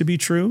worldview to be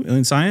true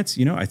in science.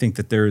 I think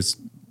that there's,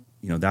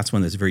 that's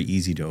one that's very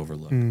easy to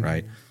overlook,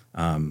 right?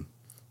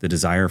 The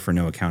desire for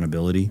no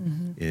accountability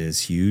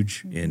is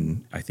huge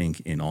I think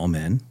in all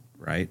men,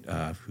 right?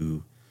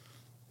 Who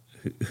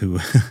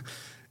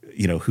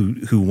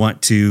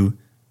want to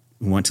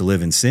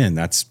live in sin.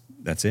 That's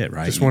it,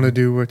 right? Just want to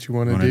do what you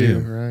want to do,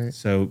 right?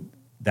 So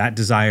that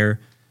desire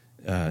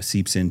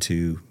seeps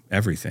into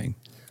everything.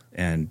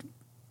 And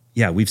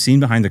we've seen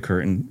behind the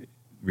curtain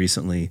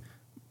recently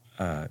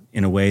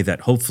in a way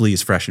that hopefully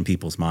is fresh in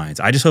people's minds.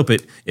 I just hope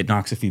it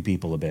knocks a few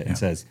people a bit and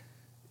says,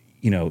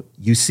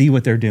 you see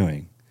what they're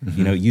doing.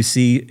 You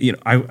see,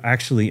 I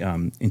actually,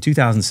 in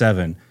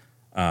 2007,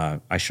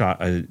 I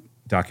shot a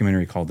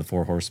documentary called The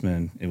Four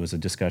Horsemen. It was a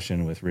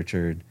discussion with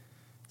Richard,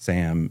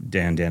 Sam,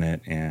 Dan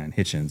Dennett, and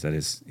Hitchens at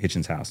his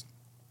Hitchens house.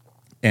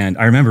 And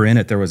I remember in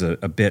it, there was a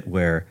bit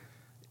where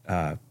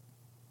Dan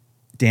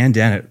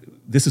Dennett,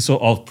 this is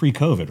all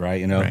pre-COVID,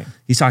 right? Right.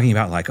 He's talking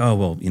about like,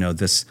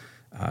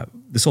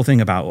 this whole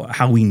thing about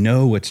how we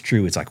know what's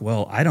true. It's like,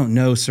 well, I don't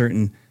know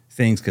certain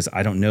things because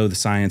I don't know the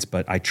science,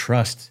 but I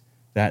trust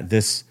that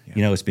this,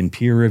 it's been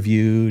peer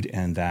reviewed,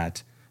 and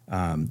that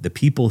the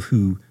people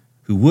who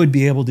would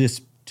be able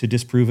to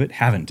disprove it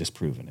haven't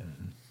disproven it.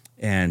 Mm-hmm.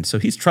 And so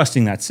he's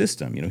trusting that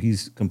system.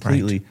 He's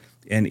completely,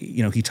 and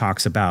he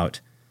talks about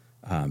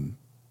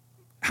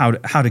how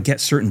to get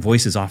certain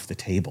voices off the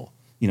table.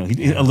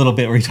 A little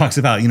bit where he talks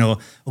about,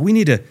 we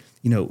need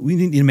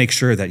to make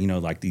sure that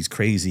like these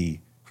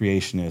crazy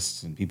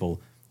creationists and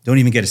people don't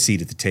even get a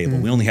seat at the table.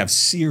 Mm-hmm. We only have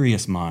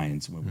serious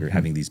minds when we're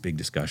having these big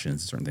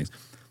discussions and certain things.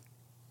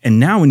 And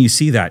now when you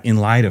see that in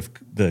light of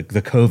the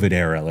COVID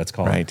era, let's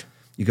call it,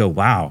 you go,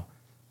 wow,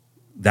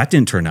 that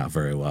didn't turn out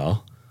very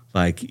well.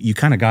 Like you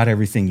kind of got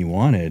everything you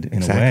wanted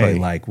in a way,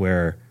 like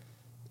where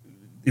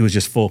it was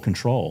just full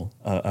control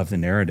of the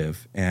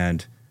narrative.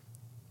 And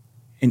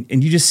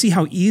you just see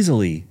how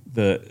easily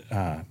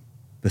the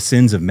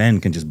sins of men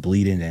can just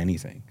bleed into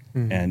anything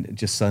and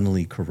just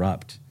suddenly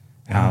corrupt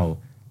how,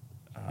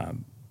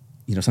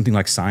 something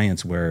like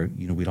science where,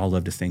 we'd all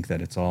love to think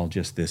that it's all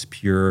just this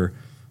pure,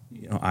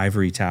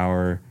 ivory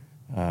tower,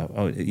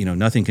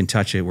 nothing can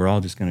touch it. We're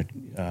all just going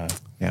to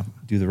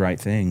do the right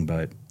thing.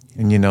 But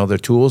and the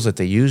tools that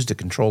they use to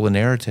control the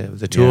narrative,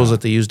 the tools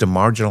that they use to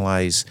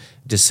marginalize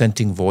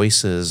dissenting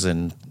voices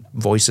and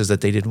voices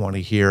that they didn't want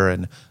to hear,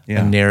 and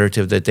a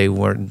narrative that they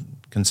weren't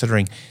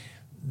considering.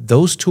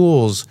 Those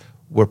tools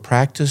were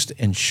practiced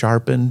and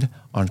sharpened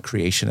on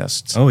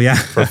creationists. Oh yeah,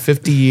 for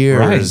 50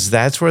 years.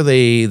 That's where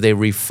they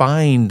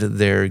refined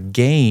their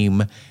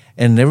game.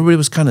 And everybody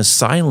was kind of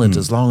silent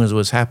as long as it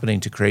was happening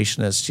to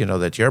creationists,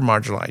 that you're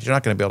marginalized. You're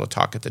not going to be able to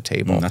talk at the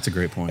table. That's a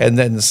great point. And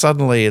then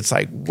suddenly it's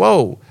like,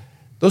 whoa,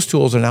 those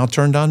tools are now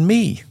turned on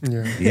me.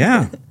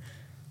 Yeah,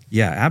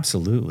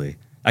 absolutely.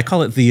 I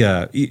call it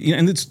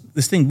and it's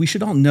this thing, we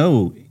should all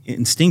know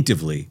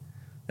instinctively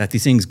that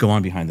these things go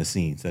on behind the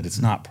scenes, that it's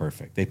not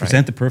perfect. They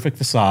present the perfect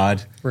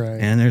facade,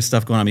 and there's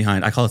stuff going on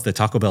behind. I call it the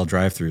Taco Bell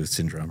drive-through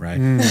syndrome, right?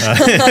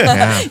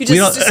 You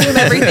just assume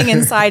everything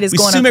inside is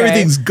going okay. We assume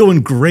everything's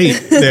going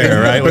great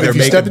there, right? But if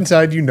you step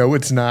inside,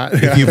 it's not.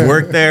 If you've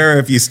worked there,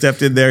 if you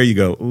stepped in there, you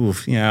go,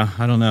 oof,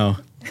 I don't know.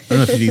 I don't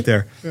know if you'd eat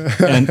there.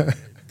 And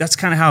that's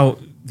kind of how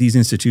these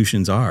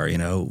institutions are,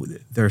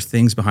 There are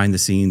things behind the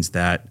scenes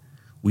that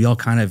we all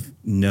kind of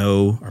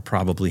know are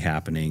probably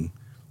happening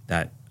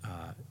that,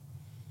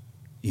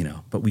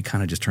 but we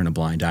kind of just turn a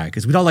blind eye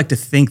because we'd all like to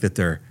think that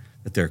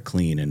they're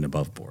clean and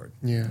above board.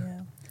 Yeah.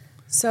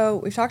 So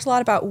we've talked a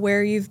lot about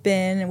where you've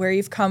been, where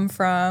you've come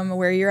from,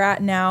 where you're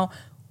at now.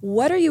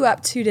 What are you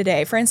up to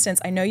today? For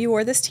instance, I know you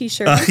wore this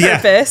T-shirt on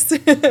purpose.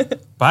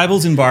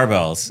 Bibles and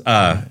Barbells.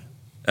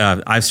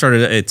 I've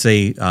started. It's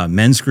a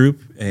men's group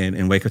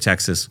in Waco,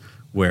 Texas,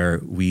 where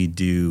we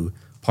do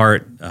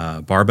part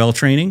barbell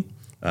training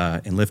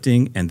and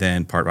lifting, and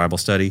then part Bible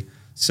study.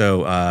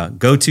 So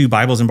go to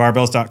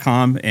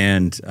biblesandbarbells.com,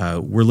 and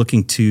we're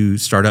looking to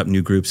start up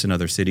new groups in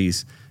other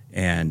cities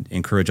and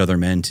encourage other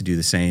men to do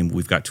the same.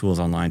 We've got tools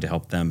online to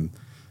help them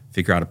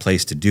figure out a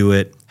place to do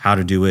it, how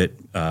to do it,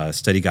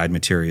 study guide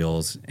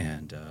materials,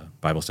 and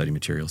Bible study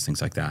materials,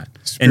 things like that.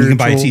 And you can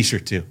buy a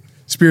T-shirt too.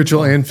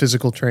 Spiritual and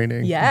physical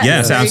training.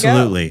 Yes,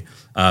 absolutely.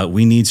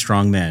 We need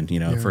strong men.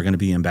 If we're going to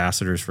be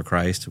ambassadors for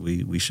Christ,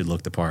 we should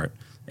look the part.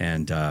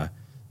 And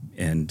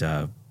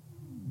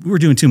we're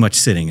doing too much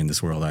sitting in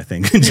this world, I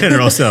think, in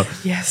general. So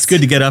it's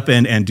good to get up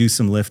and do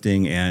some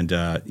lifting. And,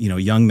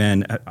 young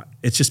men,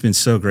 it's just been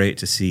so great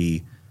to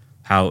see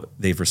how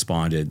they've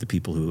responded, the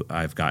people who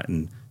I've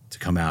gotten to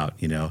come out,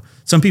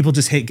 Some people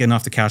just hate getting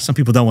off the couch. Some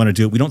people don't want to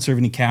do it. We don't serve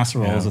any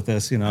casseroles with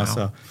this,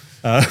 so...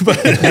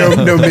 but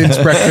no men's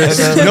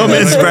breakfast. No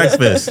men's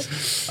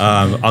breakfast.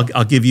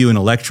 I'll give you an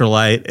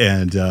electrolyte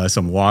and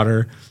some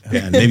water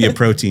and maybe a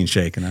protein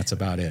shake, and that's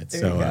about it.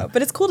 There you go.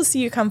 But it's cool to see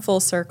you come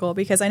full circle,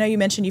 because I know you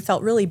mentioned you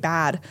felt really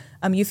bad.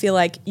 You feel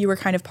like you were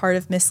kind of part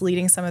of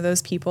misleading some of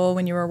those people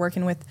when you were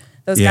working with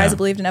those guys who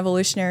believed in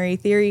evolutionary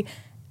theory.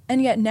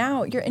 And yet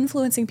now you're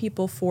influencing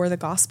people for the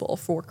gospel,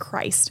 for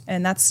Christ.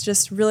 And that's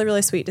just really,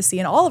 really sweet to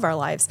see in all of our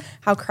lives,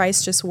 how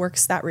Christ just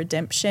works that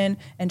redemption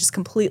and just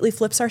completely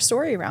flips our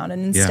story around.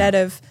 And instead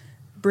of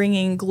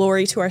bringing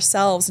glory to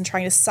ourselves and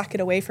trying to suck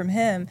it away from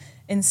him,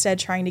 instead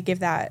trying to give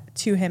that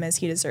to him as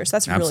he deserves. So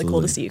that's really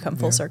cool to see you come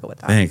full circle with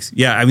that. Thanks.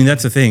 Yeah, I mean,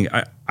 that's the thing.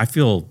 I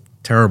feel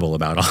terrible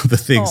about all the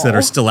things that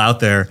are still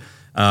out there,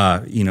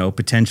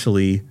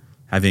 potentially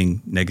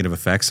having negative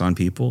effects on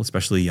people,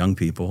 especially young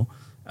people.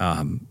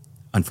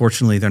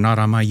 Unfortunately, they're not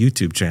on my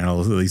YouTube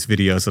channel, these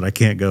videos that I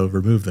can't go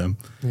remove them.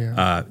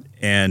 Yeah.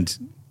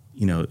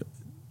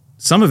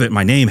 some of it,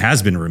 my name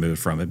has been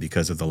removed from it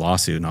because of the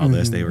lawsuit and all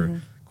this. They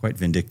were quite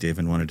vindictive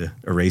and wanted to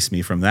erase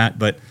me from that.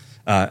 But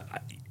I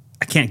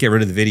can't get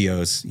rid of the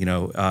videos,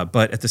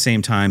 but at the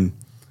same time,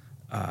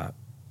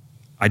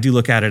 I do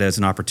look at it as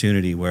an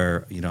opportunity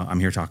where, I'm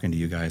here talking to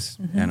you guys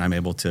and I'm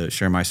able to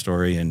share my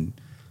story. And,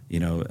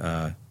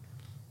 I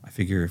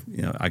figure,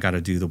 I got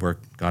to do the work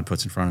God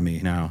puts in front of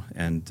me now.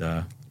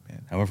 And,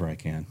 however I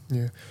can.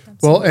 Yeah.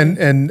 Well,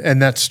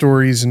 and that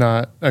story's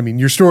not,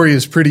 your story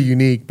is pretty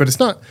unique, but it's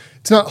not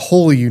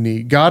wholly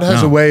unique. God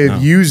has a way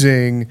of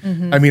using,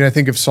 I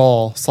think of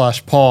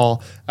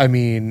Saul/Paul,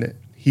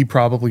 he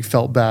probably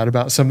felt bad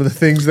about some of the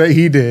things that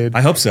he did.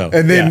 I hope so.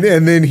 And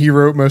then he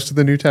wrote most of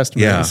the New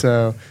Testament. Yeah.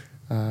 So,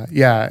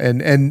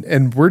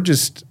 and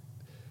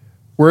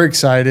we're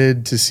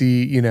excited to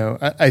see,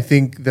 I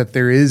think that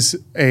there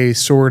is a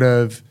sort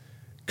of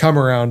come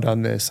around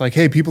on this. Like,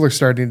 hey, people are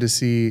starting to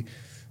see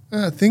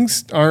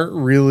things aren't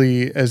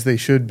really as they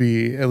should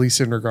be, at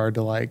least in regard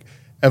to like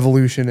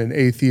evolution and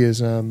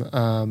atheism.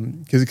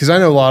 Because I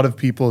know a lot of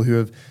people who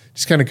have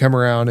just kind of come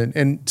around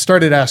and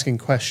started asking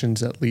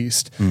questions at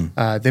least.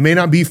 They may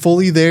not be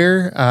fully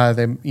there,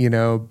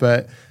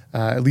 but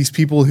at least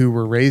people who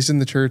were raised in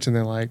the church and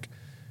they're like,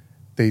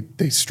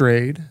 they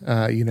strayed,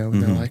 and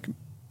they're like,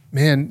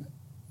 man,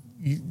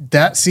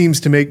 that seems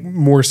to make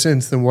more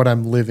sense than what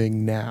I'm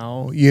living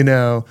now,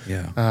 Yeah.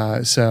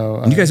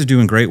 And you guys are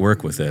doing great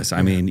work with this.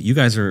 I mean, you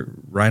guys are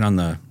right on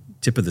the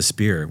tip of the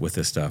spear with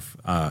this stuff.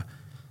 The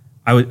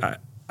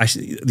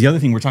other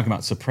thing we're talking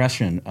about,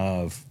 suppression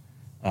of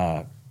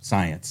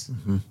science.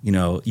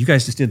 You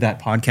guys just did that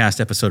podcast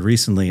episode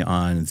recently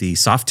on the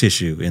soft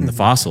tissue in the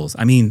fossils.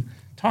 I mean,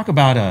 talk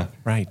about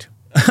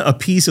a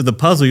piece of the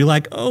puzzle. You're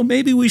like, oh,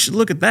 maybe we should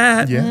look at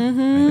that.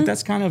 Yeah.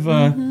 That's kind of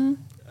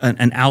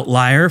an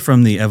outlier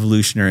from the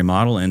evolutionary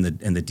model and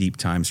the deep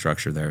time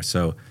structure there.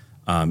 So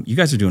you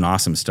guys are doing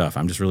awesome stuff.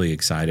 I'm just really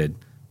excited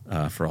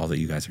for all that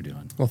you guys are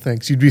doing. Well,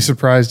 thanks. You'd be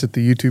surprised at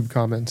the YouTube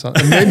comments. No,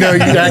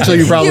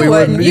 you probably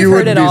wouldn't. You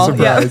wouldn't be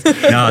surprised.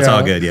 Yeah. No, it's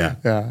all good. Yeah.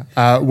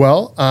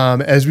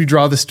 Yeah. As we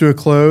draw this to a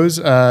close,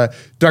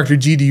 Dr.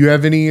 G, do you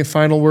have any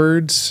final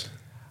words?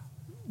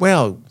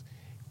 Well,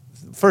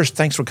 first,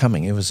 thanks for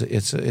coming.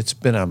 It's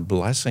been a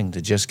blessing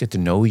to just get to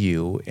know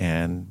you,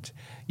 and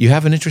you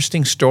have an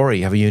interesting story.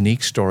 You have a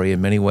unique story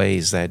in many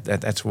ways.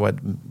 That's what's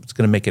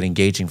going to make it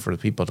engaging for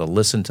the people to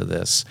listen to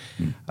this.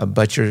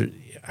 But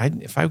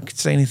if I could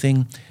say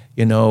anything,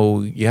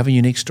 you have a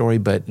unique story,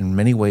 but in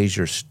many ways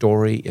your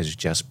story is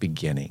just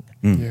beginning.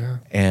 Yeah.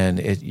 And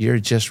you're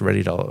just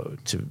ready to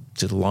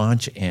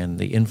launch, and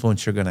the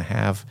influence you're going to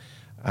have,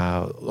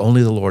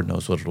 only the Lord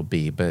knows what it'll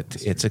be, but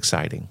it's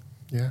exciting.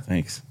 Yeah.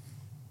 Thanks.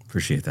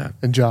 Appreciate that.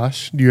 And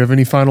Josh, do you have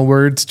any final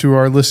words to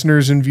our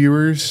listeners and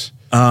viewers?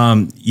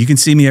 You can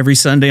see me every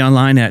Sunday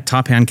online at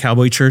Top Hand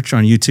Cowboy Church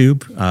on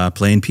YouTube,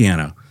 playing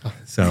piano.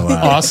 So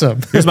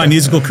awesome. Here's my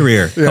musical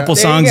career. A couple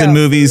songs and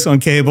movies on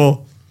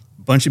cable,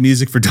 a bunch of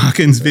music for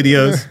Dawkins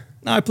videos.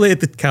 I play at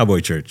the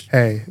Cowboy Church.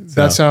 Hey,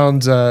 that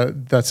sounds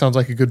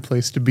like a good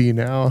place to be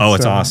now. Oh,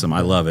 it's awesome.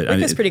 I love it. I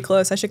think it's pretty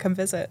close. I should come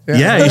visit.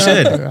 Yeah, you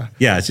should.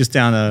 Yeah, it's just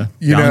down the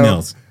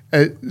Mills.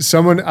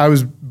 I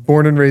was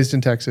born and raised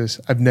in Texas.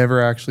 I've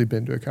never actually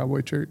been to a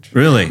Cowboy church.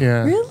 Really?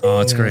 Yeah. Really? Oh,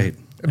 it's great.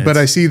 But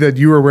I see that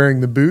you were wearing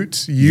the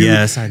boots.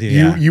 Yes, I do.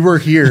 You were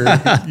here.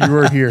 You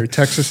were here.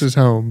 Texas is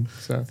home.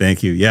 So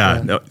thank you.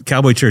 Yeah. No,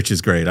 Cowboy Church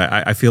is great.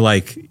 I feel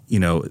like,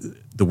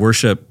 the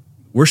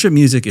worship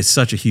music is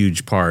such a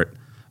huge part.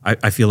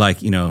 I feel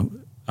like,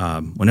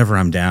 whenever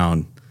I'm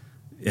down,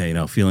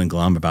 feeling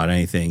glum about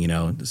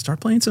anything, start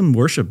playing some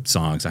worship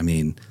songs. I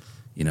mean,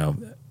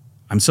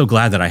 I'm so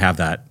glad that I have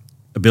that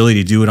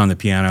ability to do it on the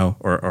piano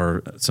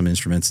or some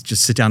instruments.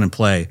 Just sit down and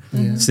play,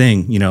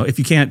 sing. If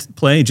you can't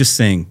play, just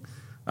sing.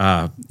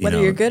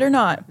 Whether you're good or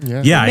not.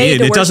 Yeah,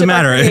 it doesn't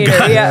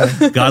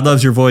matter. God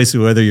loves your voice,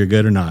 whether you're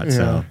good or not.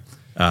 Yeah.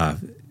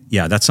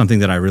 So, that's something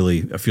that I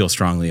really feel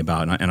strongly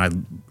about.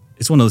 And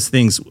it's one of those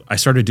things, I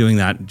started doing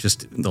that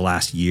just in the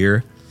last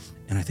year.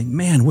 And I think,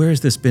 man, where has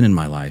this been in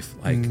my life?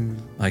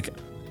 Like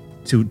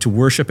to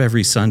worship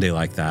every Sunday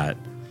like that,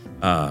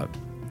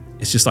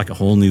 it's just like a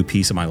whole new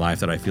piece of my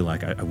life that I feel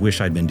like I wish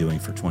I'd been doing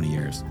for 20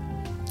 years.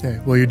 Okay,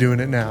 well, you're doing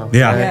it now.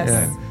 Yeah. Right?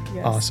 Yes.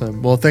 Yes.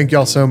 Awesome. Well, thank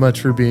y'all so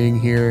much for being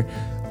here.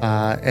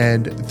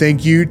 And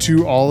thank you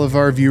to all of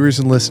our viewers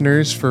and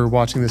listeners for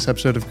watching this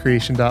episode of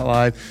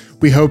Creation.Live.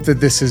 We hope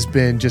that this has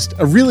been just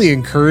a really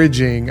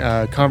encouraging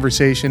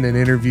conversation and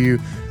interview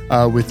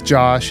with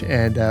Josh,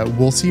 and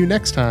we'll see you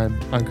next time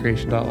on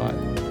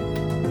Creation.Live.